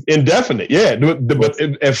 Indefinite, yeah. But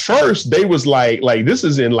at first they was like this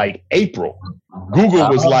is in like April. Google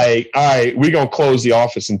was like, all right, we're gonna close the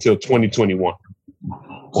office until 2021.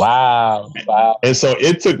 Wow. And so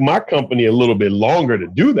it took my company a little bit longer to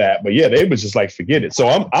do that, but yeah, they was just like, forget it. So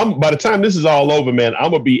I'm by the time this is all over, man,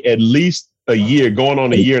 I'm gonna be at least a year, going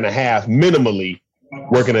on a year and a half, minimally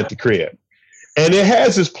working at the crib. And it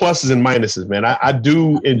has its pluses and minuses, man. I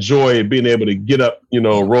do enjoy being able to get up,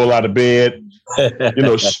 roll out of bed.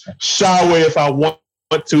 Shower if I want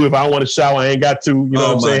to. If I want to shower, I ain't got to. You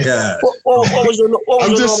know what I'm saying? God. What was your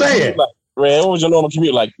I'm just saying. Like? Man, what was your normal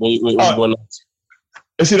commute like when you going?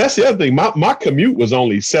 And see, that's the other thing. My commute was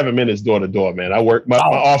only 7 minutes door to door, man. I work, my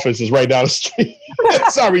office is right down the street.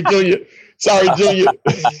 Sorry, Junior.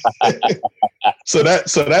 So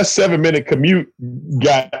that 7 minute commute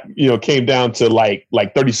came down to like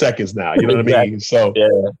 30 seconds now. You know what I mean? So,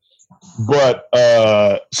 but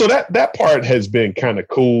so that part has been kind of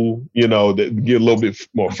cool, to get a little bit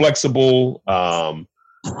more flexible.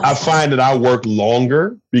 I find that I work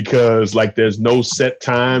longer because there's no set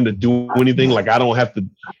time to do anything. Like I don't have to,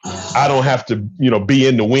 be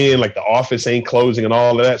in the wind, like the office ain't closing and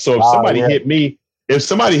all of that. So if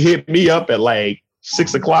somebody hit me up at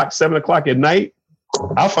 6 o'clock, 7 o'clock at night,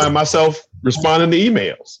 I'll find myself responding to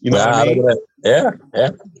emails. You know what I mean?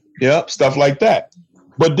 Yeah. Stuff like that.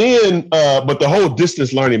 But then, but the whole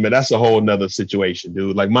distance learning, man, that's a whole nother situation,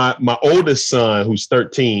 dude. Like my oldest son, who's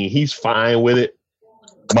 13, he's fine with it.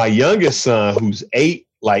 My youngest son, who's 8,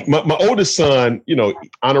 my oldest son,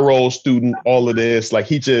 honor roll student, all of this,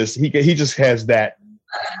 he just has that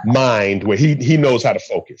mind where he knows how to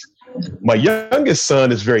focus. My youngest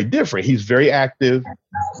son is very different. He's very active,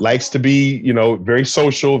 likes to be, very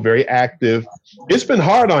social, very active. It's been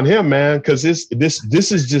hard on him, man, because this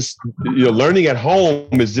is just, learning at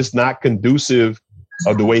home is just not conducive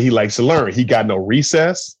of the way he likes to learn. He got no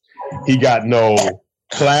recess. He got no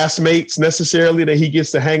classmates necessarily that he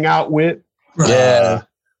gets to hang out with.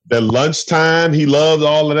 The lunchtime, he loves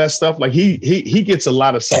all of that stuff. He gets a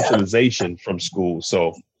lot of socialization from school.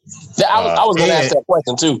 So I was going to ask that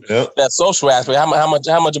question too. Yep. That social aspect, how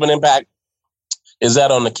much of an impact is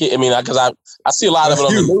that on the kid? I mean, because I see a lot of it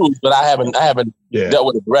on the news, but I haven't dealt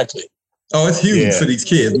with it directly. Oh, it's huge for these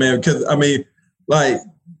kids, man. Because I mean,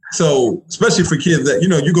 so especially for kids that,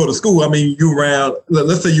 you go to school, I mean, you around,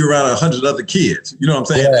 let's say you're around 100 other kids, you know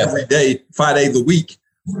what I'm saying? Every day, 5 days a week.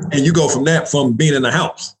 And you go from being in the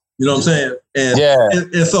house, you know what I'm saying? And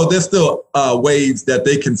so there's still ways that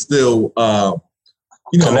they can still,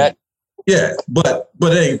 connect. Yeah, but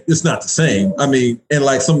it's not the same. I mean, and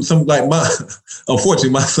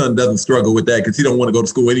unfortunately, my son doesn't struggle with that because he don't want to go to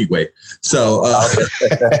school anyway. So,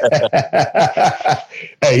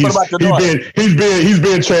 hey, he's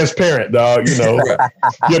being transparent, dog.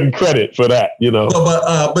 Give him credit for that.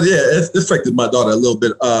 But yeah, it's affected my daughter a little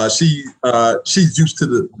bit. She's used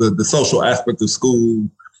to the social aspect of school,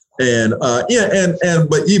 and but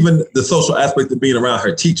even the social aspect of being around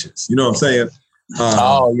her teachers. You know what I'm saying?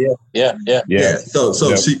 Yeah. So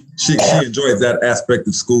she enjoys that aspect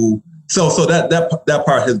of school. So that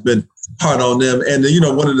part has been hard on them. And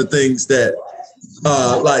one of the things that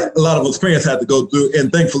a lot of us parents had to go through,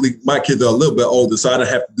 and thankfully my kids are a little bit older, so I don't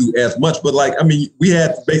have to do as much. But we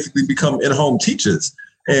had to basically become in-home teachers.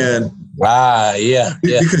 And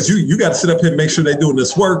because you got to sit up here and make sure they're doing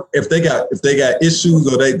this work. If they got issues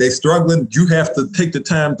or they struggling, you have to take the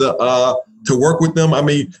time to work with them. I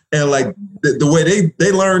mean, and the way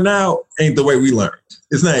they learn now ain't the way we learn.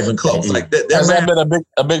 It's not even close. Has that been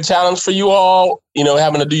a big challenge for you all?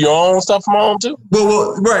 Having to do your own stuff from home too.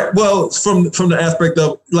 Well, right. Well, from the aspect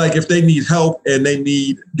of if they need help and they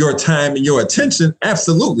need your time and your attention,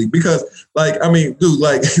 absolutely. Because dude,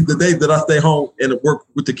 the days that I stay home and work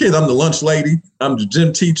with the kids, I'm the lunch lady, I'm the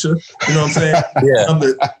gym teacher. You know what I'm saying?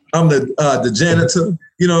 I'm the janitor.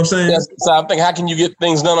 You know what I'm saying? So I'm thinking, how can you get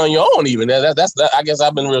things done on your own? Even that's I guess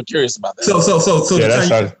I've been real curious about that. So the time you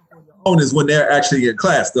get on your own is when they're actually in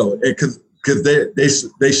class, though, because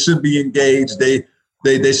they should be engaged. They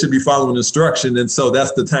should be following instruction, and so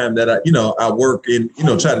that's the time that I work and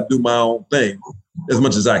try to do my own thing as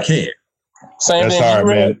much as I can. Same thing, hard,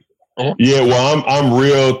 man. Yeah, well, I'm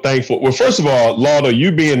real thankful. Well, first of all, Laudo,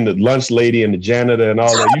 you being the lunch lady and the janitor and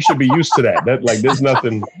all that, you should be used to that. There's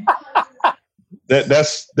nothing.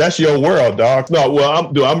 That's your world, dog. No,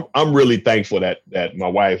 well, I'm really thankful that my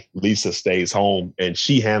wife Lisa stays home and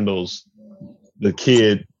she handles the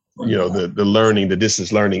kid, the learning, the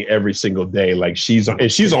distance learning every single day. She's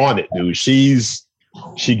on it, dude. She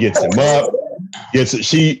gets him up.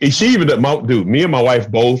 She even dude. Me and my wife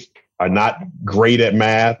both are not great at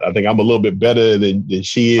math. I think I'm a little bit better than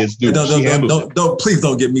she is. Dude, please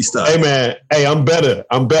don't get me started. Hey man, I'm better.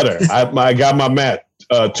 I got my math.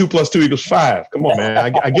 2 + 2 = 5. Come on, man.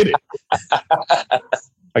 I get it.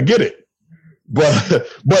 I get it. But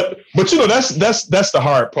that's the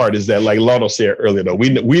hard part is that, like Laudo said earlier, though,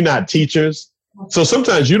 we're not teachers. So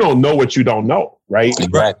sometimes you don't know what you don't know, right?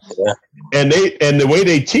 Right. Yeah. And the way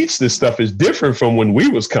they teach this stuff is different from when we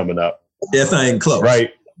was coming up. Yeah, it's not even close.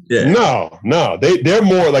 Right. Yeah. No. They're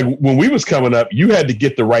more like when we was coming up, you had to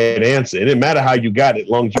get the right answer. It didn't matter how you got it, as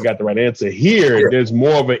long as you got the right answer. Here, there's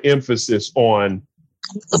more of an emphasis on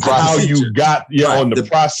how you got on the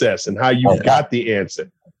process and how you got the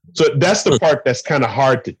answer. So that's the part that's kind of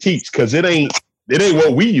hard to teach because it ain't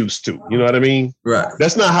what we used to. You know what I mean? Right.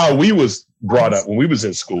 That's not how we was brought up when we was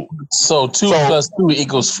in school. So 2 plus 2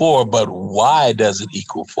 equals 4, but why does it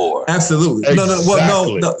equal 4? Absolutely.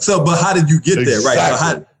 Exactly. No. So, but how did you get there? Right.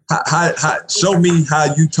 So how show me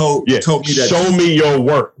how you told me that. Show me your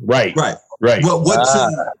work. Right. Right. What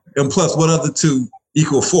 2 and plus what other 2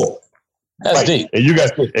 equal 4? That's deep. And you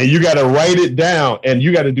got to write it down, and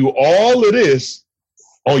you got to do all of this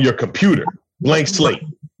on your computer, blank slate.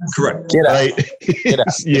 Correct. Get out. Right. Get out.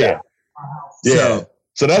 Yeah.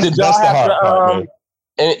 So that's the hard part, man.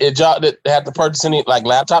 And y'all have to purchase any like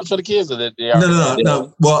laptops for the kids, or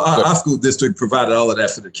No. Well, our school district provided all of that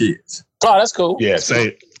for the kids. Oh, that's cool. Yeah,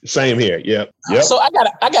 same here. Yep. So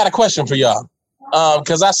I got a question for y'all,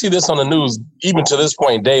 because I see this on the news even to this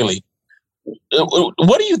point daily.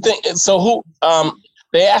 What do you think? So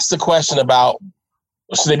they asked the question about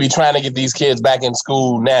should they be trying to get these kids back in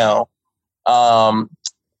school now,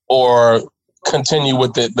 or continue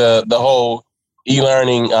with the whole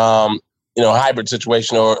e-learning, hybrid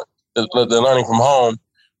situation, or the learning from home?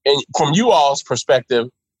 And from you all's perspective,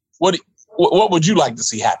 what would you like to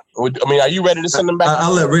see happen? Are you ready to send them back?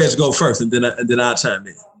 I'll let Reg go first, and then I'll chime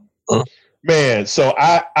in. Man, so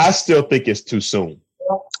I still think it's too soon.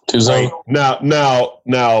 Too soon. Right?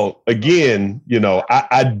 Now, again,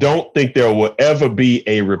 I don't think there will ever be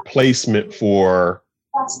a replacement for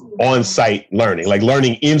on-site learning, like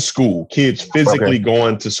learning in school, kids physically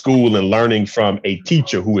going to school and learning from a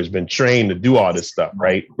teacher who has been trained to do all this stuff,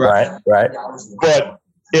 right? Right. But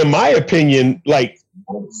in my opinion, like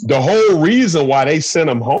the whole reason why they sent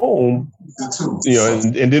them home,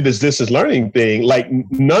 and did this distance learning thing, like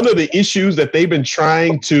none of the issues that they've been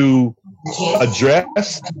trying to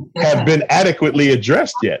address have been adequately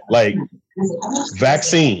addressed yet. Like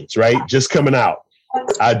vaccines, right? Just coming out.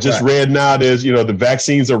 I just read now there's, the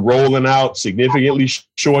vaccines are rolling out significantly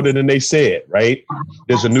shorter than they said, right?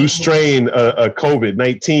 There's a new strain of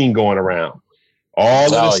COVID-19 going around.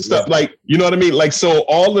 All of this stuff, like, you know what I mean? Like, so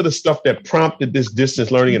all of the stuff that prompted this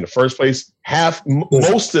distance learning in the first place,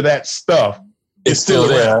 most of that stuff is still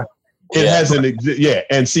there. It hasn't existed.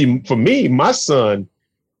 And see, for me, my son,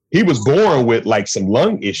 he was born with like some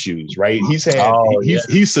lung issues, right?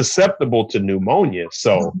 He's susceptible to pneumonia.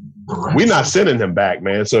 So we're not sending him back,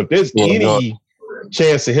 man. So if there's any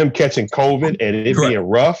chance of him catching COVID and it being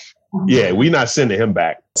rough, we're not sending him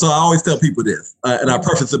back. So I always tell people this, and I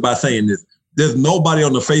preface it by saying this. There's nobody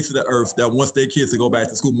on the face of the earth that wants their kids to go back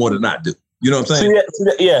to school more than I do. You know what I'm saying?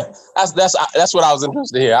 Yeah. That's what I was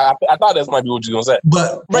interested to hear. I thought that might be what you're gonna say.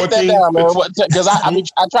 But break that down, man. Because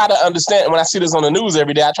I try to understand when I see this on the news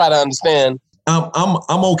every day. I try to understand.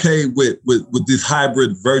 I'm okay with these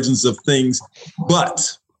hybrid versions of things,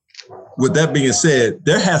 but with that being said,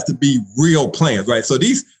 there has to be real plans, right? So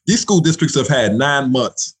these school districts have had 9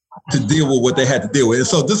 months to deal with what they had to deal with, and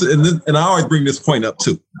so and I always bring this point up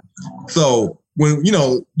too. So when,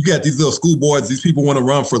 you got these little school boards, these people want to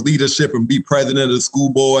run for leadership and be president of the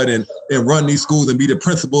school board and run these schools and be the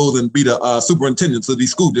principals and be the superintendents of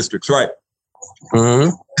these school districts, right?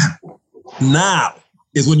 Mm-hmm. Now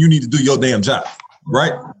is when you need to do your damn job,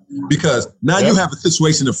 right? Because now you have a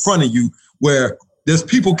situation in front of you where there's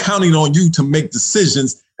people counting on you to make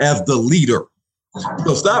decisions as the leader.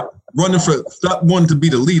 So stop wanting to be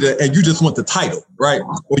the leader and you just want the title, right?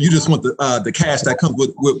 Or you just want the cash that comes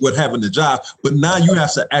with having the job. But now you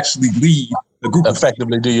have to actually lead a group.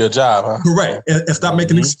 Effectively do your job, huh? Correct. And stop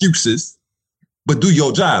making excuses, but do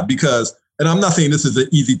your job. Because, and I'm not saying this is an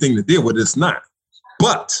easy thing to deal with, it's not.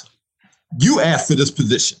 But you asked for this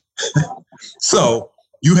position. So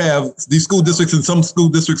you have these school districts, and some school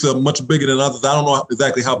districts are much bigger than others. I don't know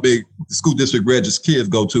exactly how big the school district Reg's kids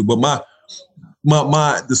go to, but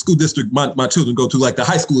the school district my children go to, like the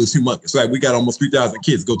high school is humongous, right? We got almost 3,000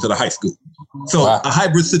 kids go to the high school. So a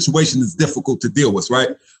hybrid situation is difficult to deal with, right?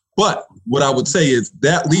 But what I would say is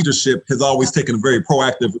that leadership has always taken a very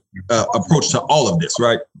proactive approach to all of this,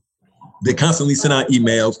 right? They constantly send out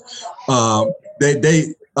emails.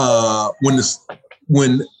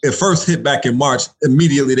 When it first hit back in March,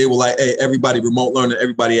 immediately they were like, hey, everybody remote learning,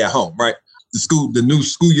 everybody at home, right? The new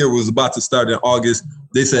school year was about to start in August.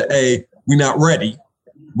 They said, hey, we're not ready.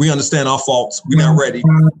 We understand our faults. We're not ready.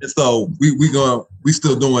 And so we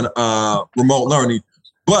still doing remote learning.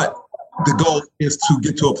 But the goal is to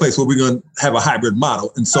get to a place where we're going to have a hybrid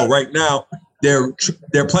model. And so right now they're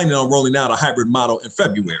planning on rolling out a hybrid model in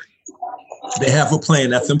February. They have a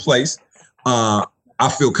plan that's in place. I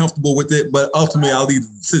feel comfortable with it, but ultimately I'll leave the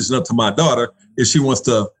decision up to my daughter if she wants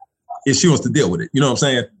to deal with it. You know what I'm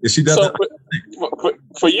saying? If she doesn't. So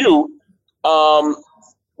for you,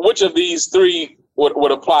 which of these three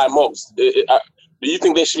would apply most? Do you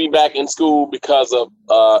think they should be back in school because of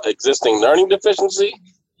existing learning deficiency,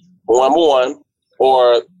 number one,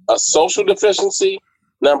 or a social deficiency,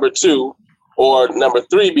 number two, or number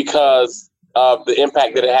three, because of the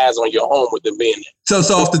impact that it has on your home with them being there?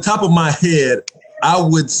 So off the top of my head, I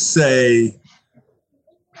would say,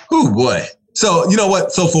 oh boy. So you know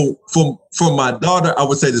what? So for my daughter, I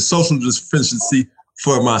would say the social deficiency.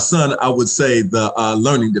 For my son, I would say the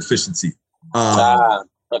learning deficiency.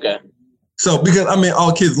 Okay. So because I mean,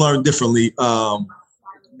 all kids learn differently,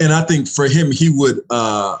 and I think for him, he would.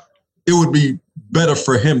 It would be better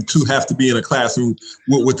for him to have to be in a classroom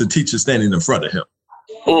with the teacher standing in front of him.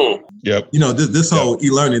 Mm. Yep. You know, this whole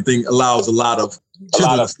e-learning thing allows a lot of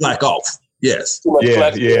children to slack off. Yes.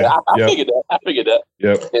 I figured that.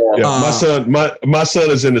 Yep. Yeah. My son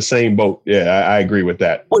is in the same boat. Yeah, I agree with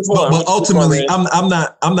that. But ultimately, I'm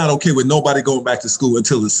not okay with nobody going back to school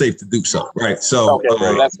until it's safe to do so. Right. So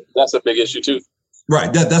that's a big issue too.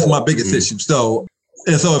 Right. That's my biggest issue. So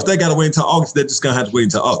if they got to wait until August, they're just gonna have to wait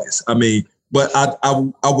until August. I mean, but I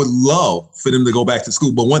would love for them to go back to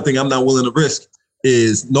school. But one thing I'm not willing to risk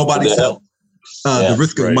is nobody's health. The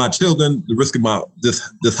risk of my children, the risk of my this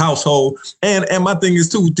household, and my thing is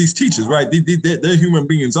too with these teachers, right? They're human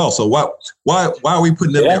beings also. Why are we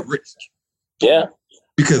putting them at risk? Yeah,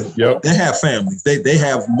 because they have families, they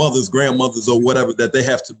have mothers, grandmothers, or whatever that they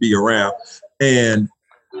have to be around, and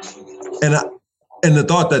the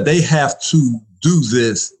thought that they have to do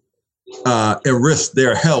this and risk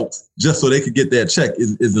their health just so they could get their check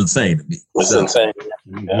is insane to me. It's insane.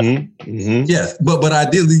 Yes, but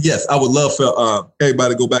ideally, yes, I would love for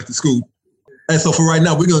everybody to go back to school. And so for right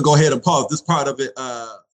now, we're going to go ahead and pause this part of it.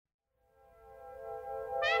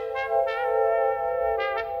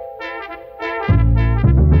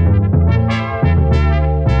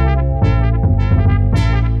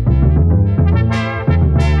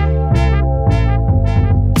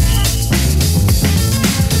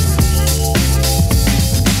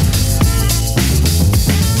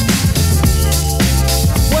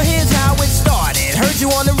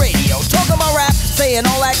 Saying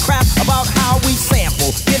all that crap about how we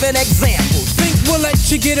sample, giving examples. Think we'll let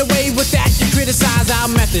you get away with that? You criticize our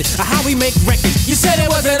method of how we make records. You said it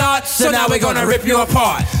wasn't art, so now we're gonna rip you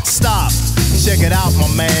apart. Stop, check it out, my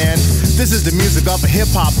man. This is the music of a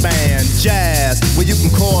hip-hop band. Jazz, well you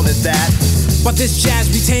can call it that. But this jazz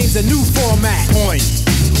retains a new format. Point,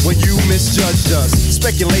 when you misjudged us,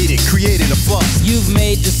 speculated, created a fuss. You've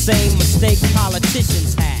made the same mistake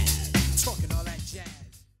politicians have.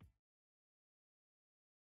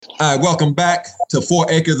 All right, welcome back to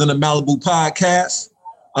 4 Acres in the Malibu podcast.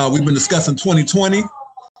 We've been discussing 2020.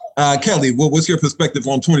 Kelly, what's your perspective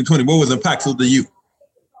on 2020? What was impactful to you?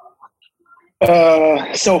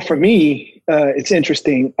 So for me, it's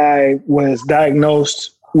interesting. I was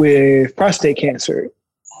diagnosed with prostate cancer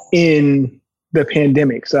in the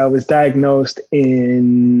pandemic. So I was diagnosed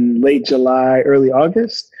in late July, early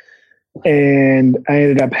August, and I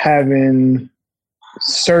ended up having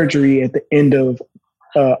surgery at the end of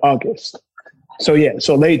August. So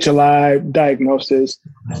late July diagnosis,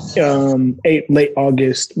 late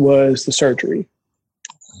August was the surgery.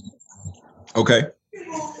 Okay.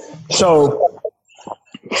 So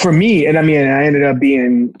for me, and I mean, I ended up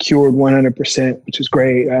being cured 100%, which is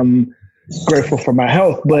great. I'm grateful for my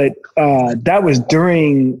health, but that was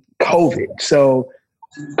during COVID. So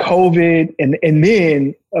COVID, and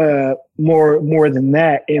then more than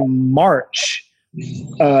that, in March,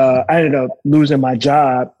 I ended up losing my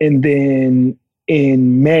job, and then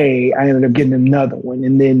in May I ended up getting another one,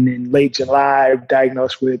 and then in late July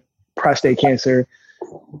diagnosed with prostate cancer.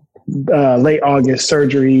 Late August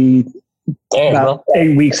surgery. About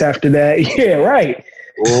 8 weeks after that,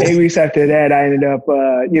 8 weeks after that, I ended up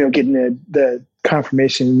getting the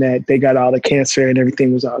confirmation that they got all the cancer and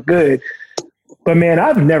everything was all good. But man,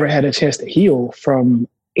 I've never had a chance to heal from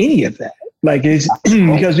any of that. Like it's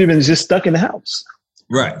because we've been just stuck in the house.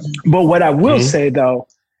 Right. But what I will say though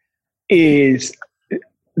is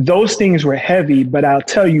those things were heavy, but I'll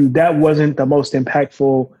tell you that wasn't the most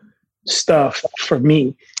impactful stuff for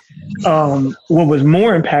me. What was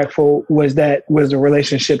more impactful was the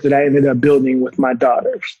relationship that I ended up building with my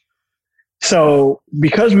daughters. So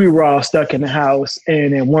because we were all stuck in the house,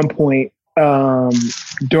 and at one point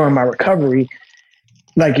during my recovery,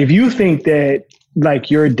 like if you think that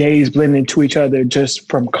like your days blend into each other just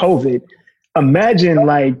from COVID, imagine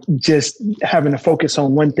like just having to focus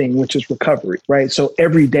on one thing, which is recovery, right? So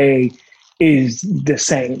every day is the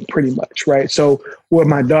same pretty much, right? So what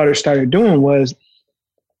my daughter started doing was,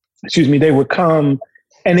 they would come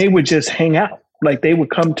and they would just hang out. Like they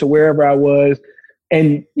would come to wherever I was.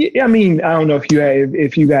 And I mean, I don't know if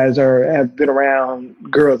you guys have been around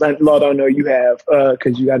girls. Lord, I don't know you have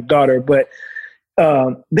because you got a daughter, but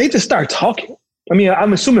they just start talking. I mean,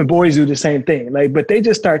 I'm assuming boys do the same thing. Like, but they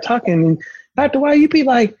just start talking, and after a while, you be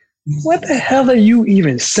like, "What the hell are you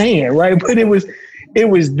even saying?" Right? But it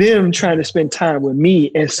was them trying to spend time with me,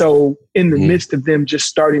 and so in the midst of them just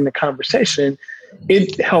starting the conversation,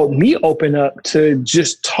 it helped me open up to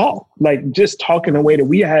just talk, like just talk in a way that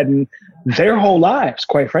we hadn't their whole lives,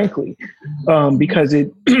 quite frankly, because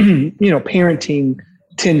it, parenting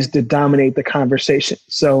tends to dominate the conversation.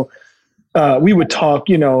 So we would talk,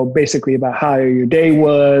 basically about how your day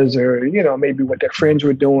was, or, maybe what their friends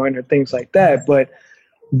were doing or things like that. But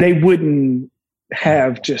they wouldn't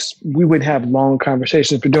have we would have long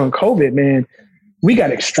conversations. But during COVID, man, we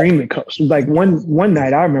got extremely close. Like one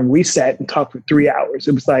night, I remember we sat and talked for 3 hours.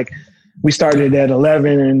 It was like, we started at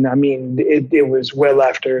 11, and I mean, it was well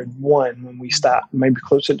after 1 when we stopped, maybe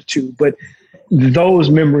closer to 2. But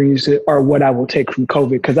those memories are what I will take from COVID,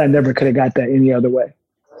 because I never could have got that any other way.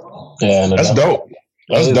 Yeah, that's dope.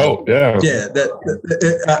 That's dope. Yeah. Yeah.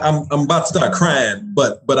 I'm about to start crying,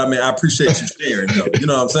 but I mean, I appreciate you sharing, though. You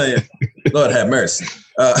know what I'm saying? Lord have mercy.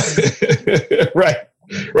 Right.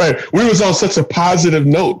 We was on such a positive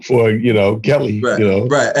note for Kelly. Right.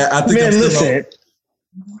 Right. I think. Man, listen.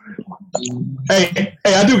 Hey,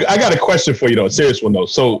 I got a question for you though, a serious one though.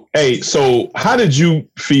 So how did you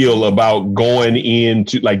feel about going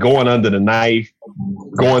under the knife,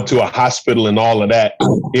 going to a hospital and all of that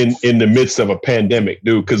in the midst of a pandemic,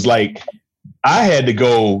 dude? Because like I had to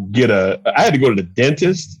go to the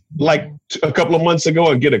dentist like a couple of months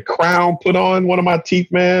ago and get a crown put on one of my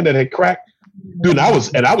teeth, man, that had cracked. Dude, I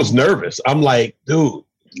was nervous. I'm like, dude,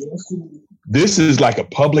 this is like a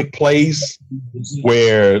public place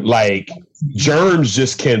where like germs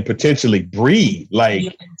just can potentially breed.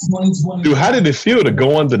 Like, dude, how did it feel to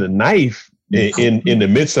go under the knife in the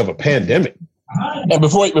midst of a pandemic? And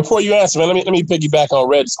before you answer, man, let me piggyback on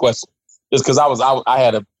Red's question, just because I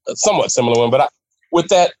had a somewhat similar one, but with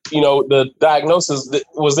that, the diagnosis,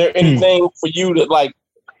 was there anything for you that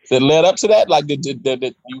led up to that? Like, that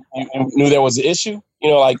you knew there was an issue?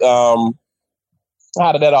 How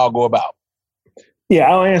did that all go about? Yeah,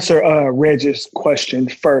 I'll answer Reg's question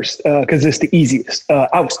first because it's the easiest.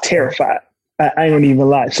 I was terrified. I don't even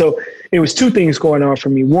lie. So it was 2 things going on for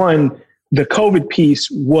me. One, the COVID piece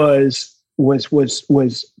was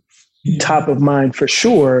top of mind for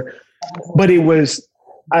sure, but it was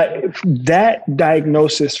that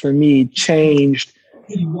diagnosis for me changed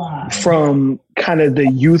from kind of the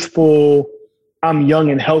youthful, I'm young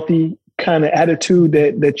and healthy kind of attitude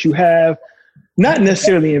that you have. Not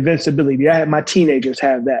necessarily invincibility. My teenagers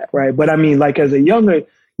have that, right? But I mean, like as a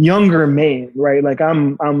younger man, right? Like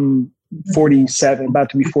I'm 47, about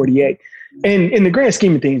to be 48. And in the grand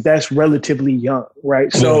scheme of things, that's relatively young,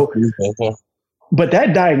 right? So, but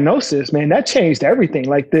that diagnosis, man, that changed everything.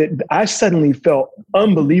 Like I suddenly felt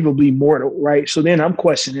unbelievably mortal, right? So then I'm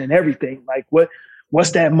questioning everything. Like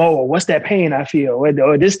what's that mole? What's that pain I feel?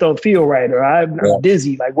 Or this don't feel right, or I'm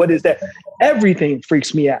dizzy. Like, what is that? Everything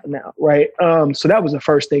freaks me out now, right? So that was the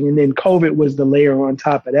first thing. And then COVID was the layer on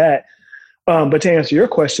top of that. But to answer your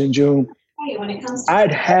question, June,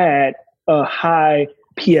 I'd had a high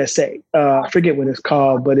PSA. I forget what it's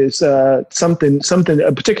called, but it's something,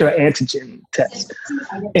 a particular antigen test.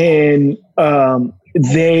 And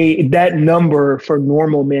that number for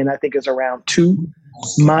normal men, I think, is around 2.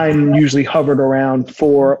 Mine usually hovered around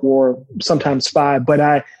 4 or sometimes 5,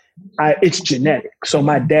 but it's genetic. So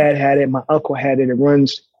my dad had it, my uncle had it. It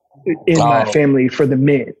runs in my family for the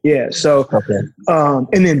men. Yeah. So,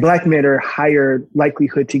 and then black men are higher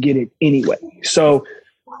likelihood to get it anyway. So,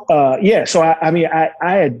 So I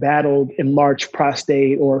had battled enlarged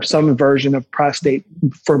prostate or some version of prostate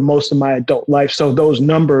for most of my adult life. So those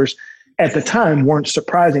numbers at the time weren't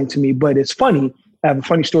surprising to me, but it's funny. I have a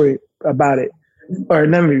funny story about it. Or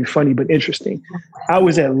not maybe funny, but interesting. I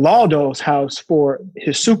was at Laldo's house for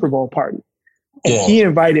his Super Bowl party. And he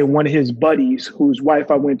invited one of his buddies whose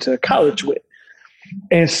wife I went to college with.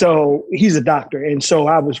 And so he's a doctor. And so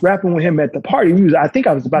I was rapping with him at the party. I think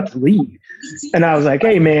I was about to leave. And I was like,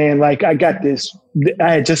 hey, man, like I got this.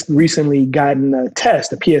 I had just recently gotten a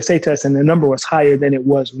PSA test, and the number was higher than it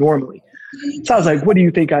was normally. So I was like, what do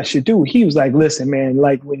you think I should do? He was like, listen, man,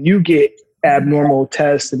 like when you get abnormal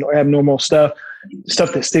tests and abnormal stuff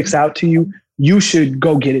that sticks out to you, you should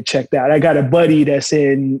go get it checked out. I got a buddy that's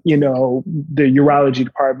in, the urology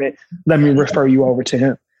department. Let me refer you over to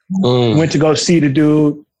him. Went to go see the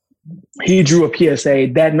dude. He drew a PSA.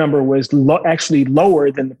 That number was actually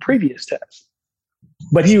lower than the previous test.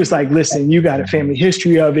 But he was like, listen, you got a family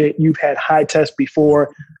history of it. You've had high tests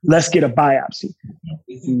before. Let's get a biopsy.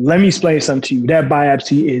 Let me explain something to you. That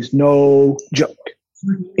biopsy is no joke.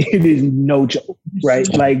 It is no joke, right?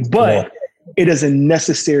 But it is a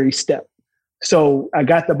necessary step. So I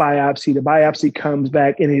got the biopsy. The biopsy comes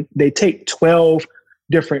back and they take 12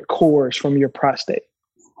 different cores from your prostate.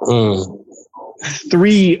 4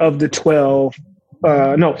 of the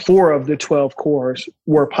 12 cores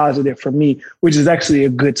were positive for me, which is actually a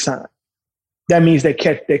good sign. That means they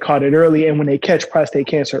caught it early. And when they catch prostate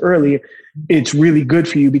cancer early, it's really good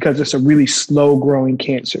for you because it's a really slow growing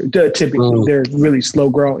cancer. Typically, they're really slow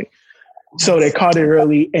growing. So they caught it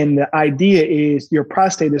early. And the idea is your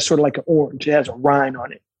prostate is sort of like an orange. It has a rind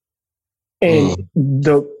on it. And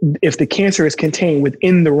if the cancer is contained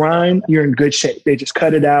within the rind, you're in good shape. They just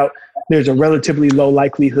cut it out. There's a relatively low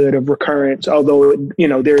likelihood of recurrence, although,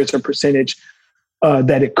 there is a percentage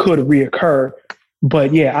that it could reoccur.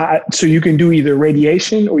 But so you can do either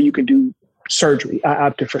radiation or you can do surgery. I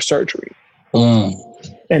opted for surgery.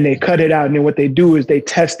 And they cut it out. And then what they do is they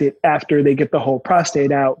test it after they get the whole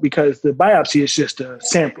prostate out because the biopsy is just a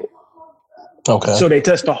sample. Okay. So they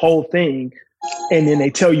test the whole thing and then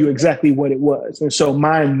they tell you exactly what it was. And so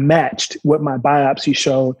mine matched what my biopsy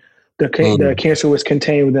showed. The cancer was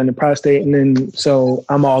contained within the prostate. And then, so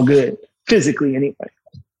I'm all good physically anyway.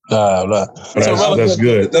 That's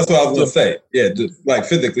good. That's what I was gonna say. Yeah, just like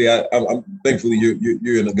physically, I'm thankfully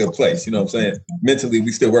you're in a good place. You know what I'm saying? Mentally,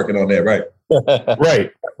 we still working on that, right?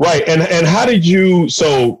 right. And how did you?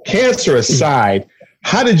 So cancer aside,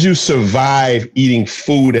 how did you survive eating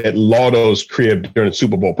food at Lotto's crib during the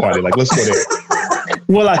Super Bowl party? Like, let's go there.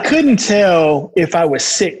 Well, I couldn't tell if I was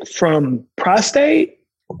sick from prostate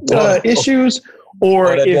issues.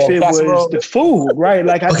 Or if it was the food, right?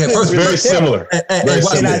 Like, first, very similar. And I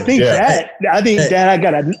think that I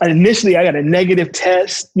got a negative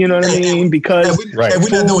test. You know what I mean? Because we're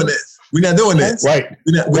not doing this. We're not doing this. Right.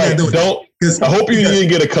 We're not doing this. I hope you didn't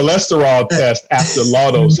get a cholesterol test after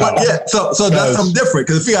Lotto's house. Yeah. So that's something different.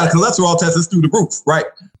 Because if you got a cholesterol test, it's through the roof, right?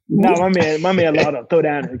 No, my man Lotto throw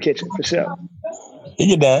down in the kitchen for sure. He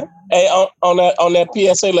get down. Hey, on that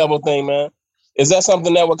PSA level thing, man. Is that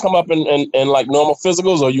something that would come up in like normal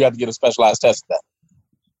physicals, or you have to get a specialized test for that?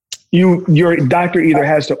 Your doctor either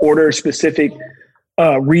has to order a specific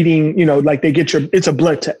reading, like they get it's a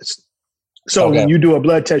blood test. So when you do a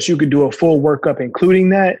blood test, you could do a full workup, including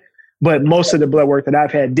that. But most of the blood work that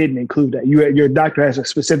I've had didn't include that. Your doctor has to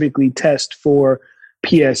specifically test for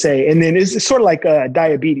PSA. And then it's sort of like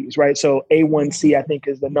diabetes, right? So A1C, I think,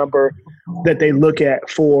 is the number that they look at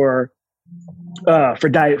for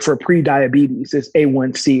pre-diabetes. Is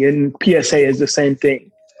A1C, and PSA is the same thing.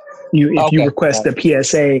 If you request the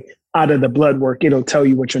PSA out of the blood work, it'll tell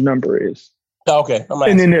you what your number is. Okay.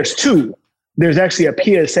 And then there's two. There's actually a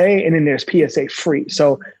PSA and then there's PSA free.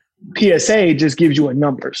 So PSA just gives you a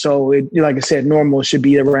number. So like I said, normal should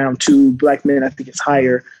be around 2. Black men, I think it's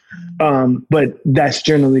higher. But that's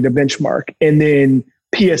generally the benchmark. And then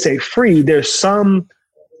PSA free, there's some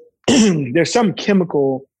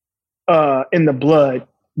chemical in the blood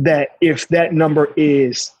that if that number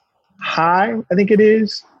is high, I think it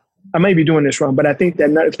is. I may be doing this wrong, but I think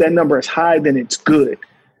that if that number is high, then it's good.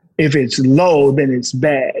 If it's low, then it's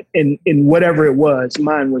bad. And whatever it was,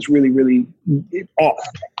 mine was really, really off.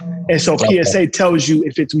 And so PSA tells you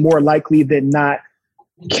if it's more likely than not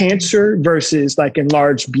cancer versus like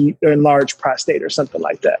enlarged prostate or something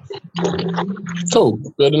like that. Cool.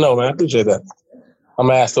 Good to know, man. I appreciate that. I'm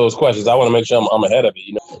gonna ask those questions. I want to make sure I'm ahead of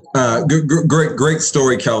it. Great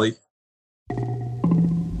story, Kelly.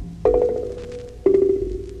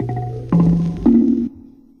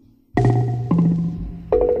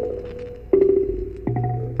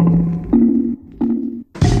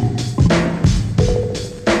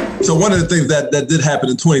 So one of the things that did happen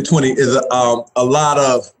in 2020 is a lot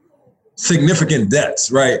of significant deaths,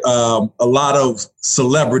 right? A lot of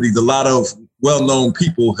celebrities, a lot of well-known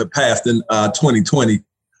people have passed in 2020.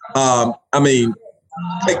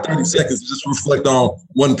 Take 30 seconds to just reflect on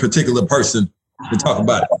one particular person and talk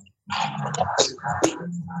about it.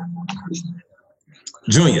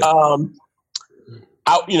 Junior.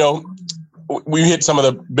 We hit some of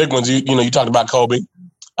the big ones. You talked about Kobe.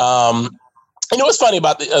 What's funny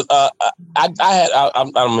about the I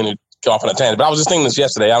don't mean to go off on a tangent, but I was just thinking this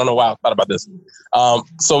yesterday. I don't know why I thought about this.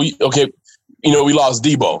 We lost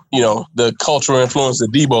Debo. The cultural influence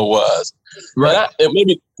that Debo was. Right.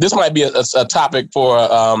 Maybe this might be a topic for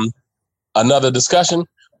another discussion,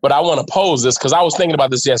 but I want to pose this because I was thinking about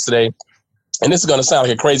this yesterday, and this is going to sound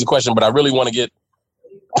like a crazy question, but I really want to get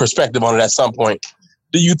perspective on it at some point.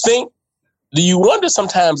 Do you wonder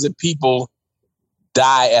sometimes that people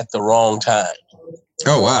die at the wrong time?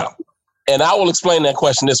 Oh, wow. And I will explain that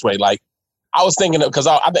question this way. Like, I was thinking, because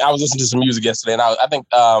I think I was listening to some music yesterday, and I think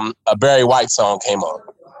a Barry White song came on.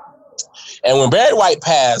 And when Barry White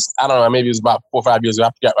passed, I don't know, maybe it was about 4 or 5 years ago.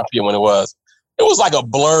 I forget when it was. It was like a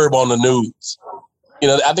blurb on the news. You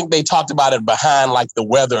know, I think they talked about it behind like the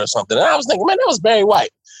weather or something. And I was thinking, man, that was Barry White.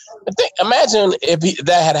 Imagine if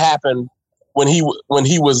that had happened when he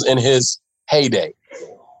was in his heyday.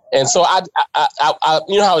 And so I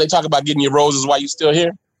you know how they talk about getting your roses while you're still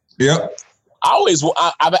here? Yep. I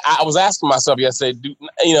was asking myself yesterday,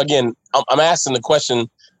 again, I'm asking the question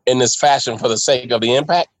in this fashion for the sake of the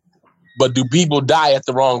impact, but do people die at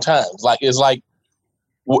the wrong times? Like, it's like,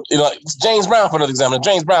 James Brown, for another example.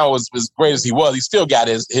 James Brown was as great as he was. He still got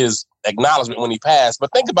his acknowledgement when he passed.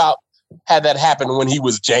 But think about had that happened when he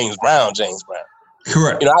was James Brown.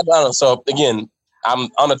 Correct. I don't know. So again, I'm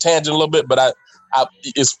on a tangent a little bit, but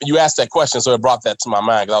you asked that question, so it brought that to my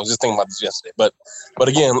mind because I was just thinking about this yesterday. But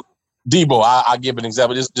again, Debo, I'll give an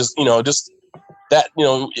example. Just that,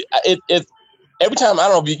 it every time, I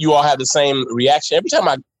don't know if you all have the same reaction. Every time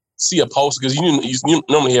I see a post, because you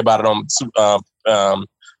normally hear about it on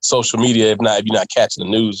social media, if you're not catching the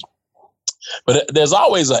news. But there's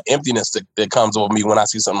always an emptiness that comes over me when I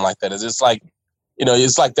see something like that. It's like,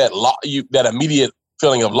 it's like that that immediate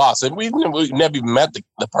feeling of loss. And we've never even met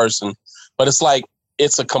the person, but it's like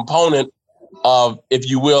it's a component of, if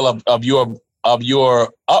you will, of your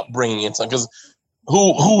upbringing and something. Because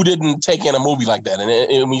who didn't take in a movie like that?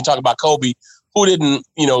 And when you talk about Kobe, who didn't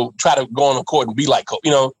try to go on the court and be like Kobe?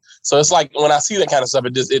 So it's like when I see that kind of stuff,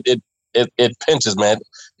 it pinches, man.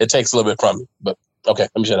 It takes a little bit from me. But okay,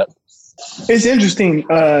 let me shut up. It's interesting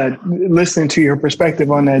listening to your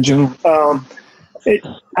perspective on that, June.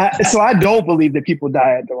 So I don't believe that people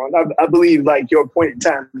die at the wrong. I believe like your point in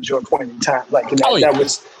time is your point in time. Like that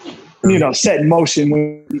was, set in motion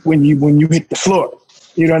when you hit the floor.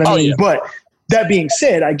 You know what I mean? Yeah. But that being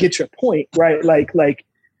said, I get your point, right? Like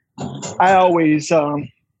I always I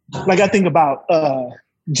think about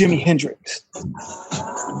Jimi Hendrix.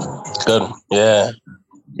 Good, yeah.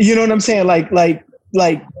 You know what I'm saying?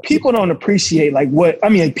 Like people don't appreciate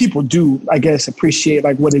people do, I guess, appreciate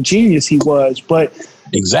like what a genius he was, but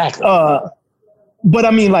exactly. But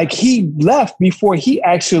I mean, like he left before he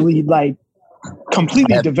actually like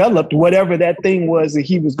completely developed whatever that thing was that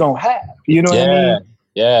he was gonna have. You know what I mean?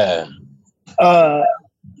 Yeah.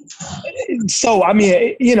 So I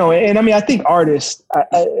mean, and I mean, I think artists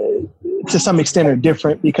to some extent are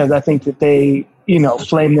different because I think that they,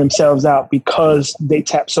 flame themselves out because they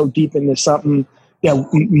tap so deep into something that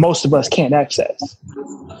most of us can't access.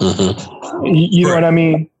 Mm-hmm. You know what I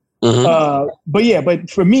mean? Mm-hmm. But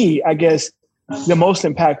for me, I guess the most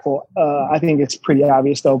impactful, I think it's pretty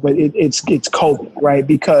obvious though, but it's Kobe, right?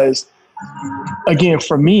 Because again,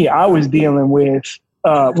 for me, I was dealing with,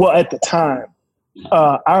 at the time,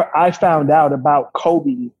 I found out about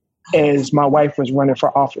Kobe as my wife was running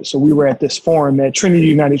for office. So we were at this forum at Trinity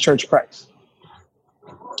United Church of Christ.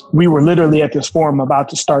 We were literally at this forum about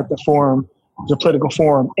to start the political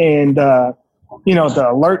forum. And, the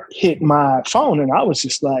alert hit my phone and I was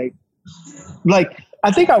just like,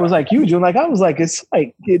 I think I was like you, June. Like, I was like, it's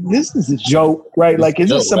like, this is a joke, right? Like, is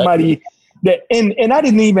this somebody that, and I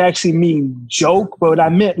didn't even actually mean joke, but I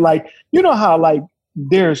meant like, you know how like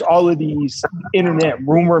there's all of these internet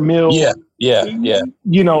rumor mills. Yeah.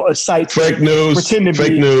 A site. Fake news. Pretend to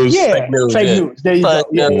fake be, news. Yeah, fake news. There you go.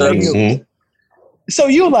 Yeah, fake news. Mm-hmm. So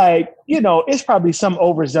you like, it's probably some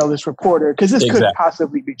overzealous reporter because this couldn't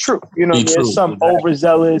possibly be true. There's some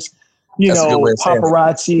overzealous,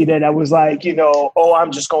 paparazzi that I was like,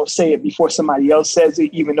 I'm just going to say it before somebody else says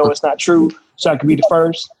it, even though it's not true. So I could be the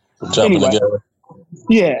first. Anyway.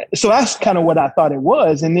 Yeah. So that's kind of what I thought it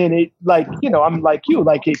was. And then it like, I'm like you,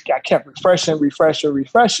 like I kept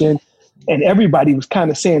refreshing. And everybody was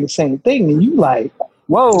kind of saying the same thing. And you like,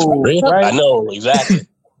 whoa. Right? I know, exactly.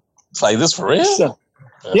 It's like, this for real? So,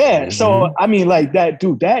 yeah. So, I mean, like that,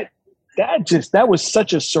 dude, that was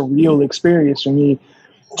such a surreal experience for me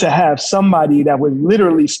to have somebody that was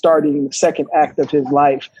literally starting the second act of his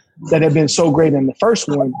life that had been so great in the first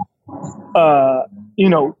one,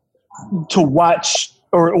 to watch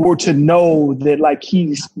or to know that like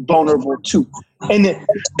he's vulnerable too. And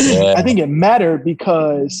I think it mattered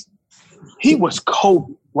because he was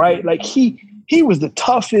Kobe, right? Like he was the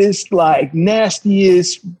toughest, like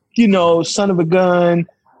nastiest, son of a gun,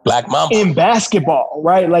 Black Mamba in basketball,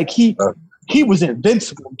 right? Like he was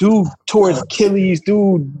invincible. Dude tore his Achilles.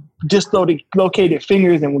 Dude just located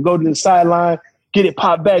fingers and would go to the sideline, get it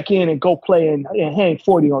popped back in, and go play and hang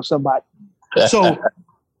 40 on somebody. So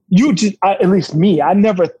at least me, I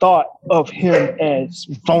never thought of him as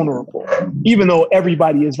vulnerable, even though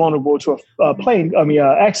everybody is vulnerable to a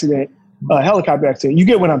accident, a helicopter accident. You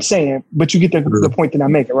get what I'm saying, but you get the point that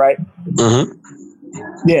I'm making, right?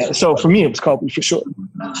 Mm-hmm. Yeah. So for me, it was Kobe for sure.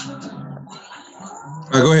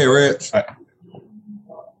 Go ahead, Reg.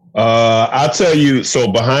 I'll tell you.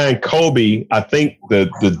 So behind Kobe, I think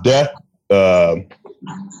the death,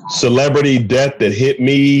 celebrity death that hit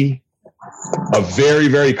me a very,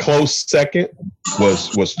 very close second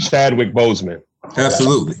was Chadwick Boseman.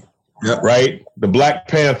 Absolutely. Yeah. Right? The Black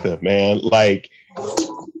Panther, man. Like,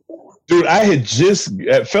 dude,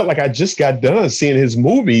 it felt like I just got done seeing his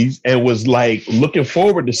movies and was like looking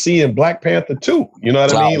forward to seeing Black Panther 2. You know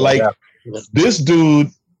what I mean? Like, this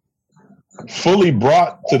dude fully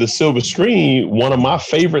brought to the silver screen one of my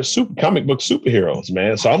favorite comic book superheroes,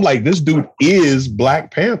 man. So I'm like, this dude is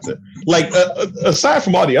Black Panther. Like, aside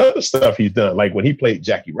from all the other stuff he's done, like when he played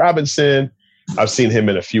Jackie Robinson, I've seen him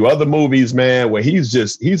in a few other movies, man, where he's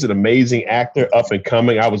an amazing actor, up and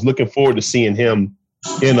coming. I was looking forward to seeing him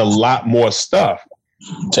in a lot more stuff.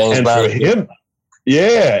 James Brown. For him,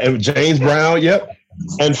 and James Brown, yep.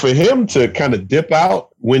 And for him to kind of dip out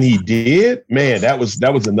when he did, man, that was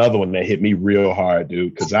another one that hit me real hard,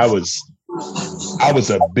 dude. Because I was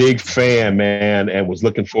a big fan, man, and was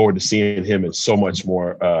looking forward to seeing him in so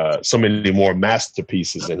many more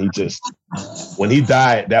masterpieces. And when he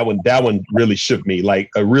died, that one really shook me, like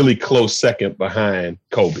a really close second behind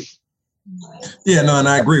Kobe. Yeah, no, and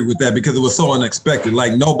I agree with that because it was so unexpected.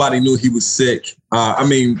 Like, nobody knew he was sick.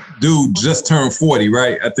 Dude just turned 40,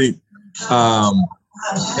 right? I think.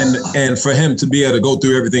 And for him to be able to go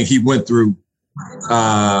through everything he went through,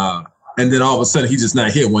 and then all of a sudden he's just not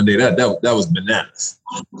here one day. That was bananas.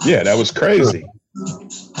 Yeah, that was crazy.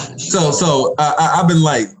 So I've been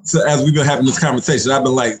as we've been having this conversation, I've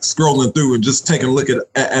been scrolling through and just taking a look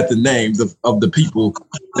at the names of the people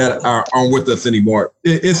that aren't with us anymore.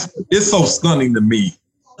 It's so stunning to me.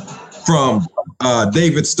 From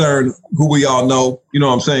David Stern, who we all know, you know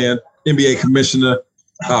what I'm saying, NBA commissioner.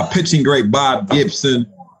 Pitching great Bob Gibson,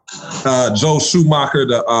 Joe Schumacher,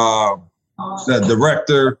 the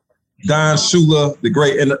director, Don Shula, the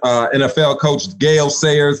great NFL coach, Gale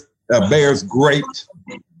Sayers, Bears great,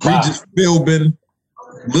 Regis Philbin,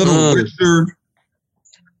 Little Richard,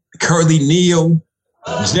 Curly Neal,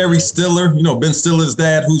 Jerry Stiller, Ben Stiller's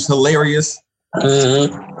dad, who's hilarious.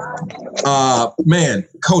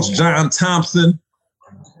 Coach John Thompson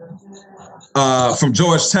from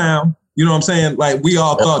Georgetown. You know what I'm saying? Like, we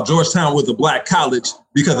all thought Georgetown was a black college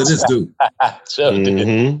because of this dude.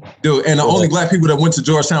 Dude, and the only black people that went to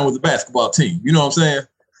Georgetown was the basketball team. You know what I'm saying?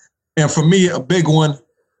 And for me, a big one,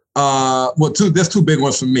 there's two big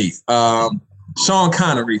ones for me. Sean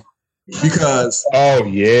Connery, because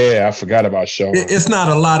I forgot about Sean. It's not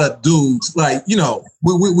a lot of dudes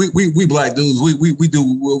we black dudes. We do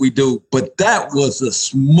what we do, but that was a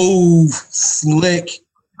smooth, slick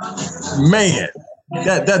man.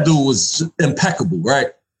 That dude was impeccable,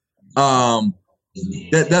 right?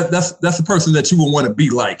 That's the person that you would want to be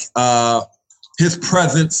like. His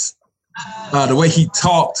presence, the way he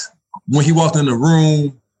talked when he walked in the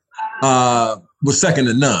room, was second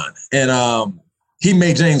to none. And he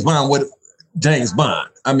made James Bond what James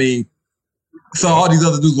Bond. I mean, so all these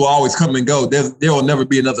other dudes will always come and go. There will never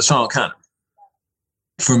be another Sean Connery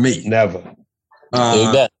for me. Never.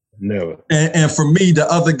 Never. And for me, the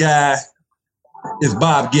other guy is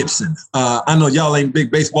Bob Gibson. I know y'all ain't big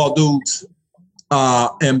baseball dudes,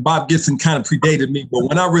 and Bob Gibson kind of predated me, but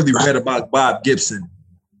when I really read about Bob Gibson,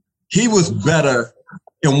 he was better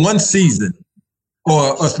in one season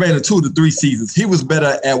or a span of 2 to 3 seasons. He was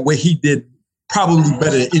better at what he did, probably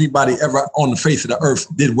better than anybody ever on the face of the earth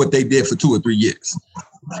did what they did for 2 or 3 years.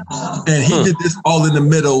 And he did this all in the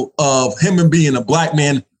middle of him and being a black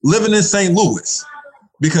man living in St. Louis,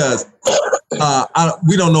 because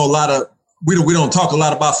we don't know a lot of, we don't talk a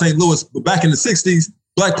lot about St. Louis, but back in the 60s,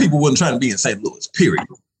 black people wasn't trying to be in St. Louis, period.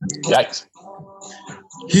 Yikes.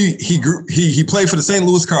 He played for the St.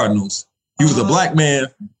 Louis Cardinals. He was a black man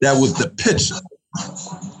that was the pitcher.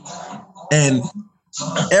 And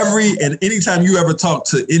anytime you ever talk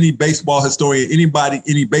to any baseball historian,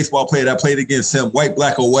 any baseball player that played against him, white,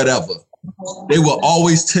 black, or whatever, they will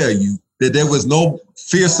always tell you that there was no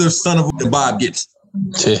fiercer son of a than Bob Gibson.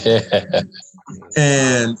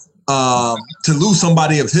 And to lose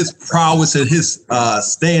somebody of his prowess and his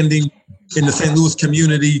standing in the St. Louis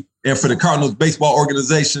community and for the Cardinals baseball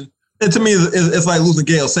organization, and to me, it's like losing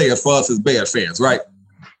Gale Sayers for us as Bears fans, right?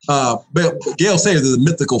 But Gale Sayers is a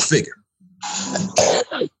mythical figure.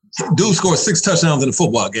 Dude scored 6 touchdowns in a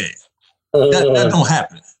football game. That don't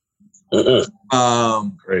happen.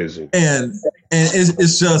 Crazy. And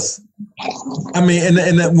it's just, I mean,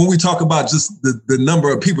 and when we talk about just the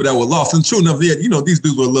number of people that were lost, and true enough, you know, these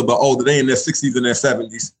dudes were a little bit older. They in their 60s and their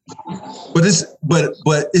 70s.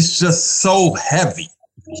 But it's just so heavy.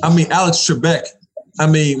 I mean, Alex Trebek, I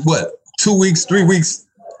mean, what, 2 weeks, 3 weeks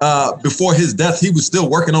before his death, he was still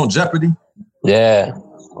working on Jeopardy. Yeah.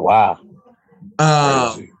 Wow.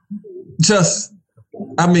 Just,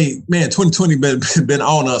 I mean, man, 2020 been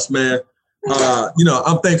on us, man. You know,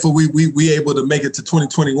 I'm thankful we able to make it to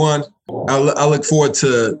 2021. I look forward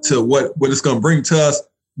to what it's going to bring to us,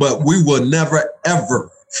 but we will never, ever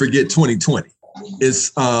forget 2020.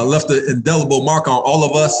 It's left an indelible mark on all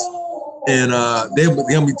of us, and they're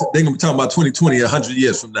gonna be talking about 2020 100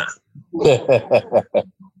 years from now.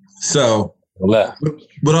 So,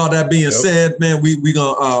 with all that being said, man, we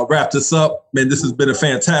gonna wrap this up. Man, this has been a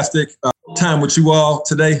fantastic time with you all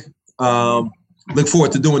today. Look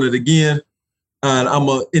forward to doing it again. And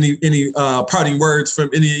any parting words from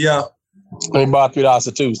any of y'all? Let me borrow $3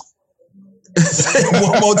 for Tuesday. Say it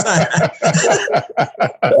one more time.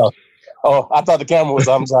 Oh, I thought the camera was.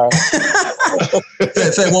 I'm sorry.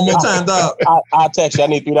 say it one more time, dog. I'll text you. I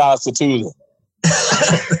need $3 for Tuesday.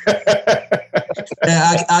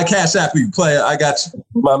 And I cash app you, player. I got you.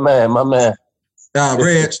 My man.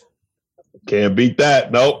 Reg. Can't beat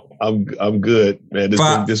that. Nope. I'm good, man.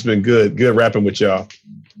 This been good. Good rapping with y'all.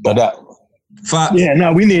 No doubt. Yeah,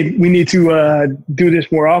 no, we need to do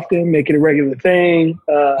this more often, make it a regular thing.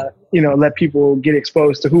 You know, let people get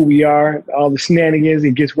exposed to who we are. All the shenanigans,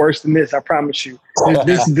 it gets worse than this. I promise you.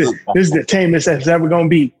 This is the tamest that's ever gonna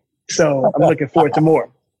be. So I'm looking forward to more.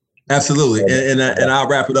 Absolutely, and I'll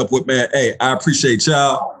wrap it up with, man. Hey, I appreciate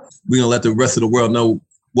y'all. We're gonna let the rest of the world know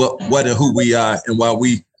what and who we are and why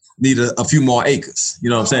we need a few more acres. You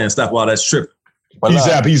know what I'm saying? Stop all that stripping. Peace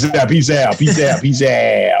out. All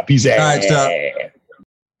right, y'all.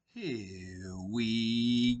 Here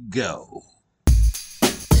we go.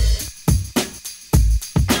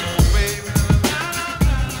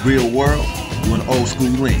 Real world doing old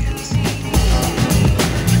school lens.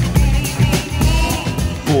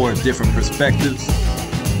 4 different perspectives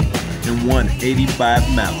in 185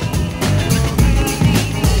 Malibu.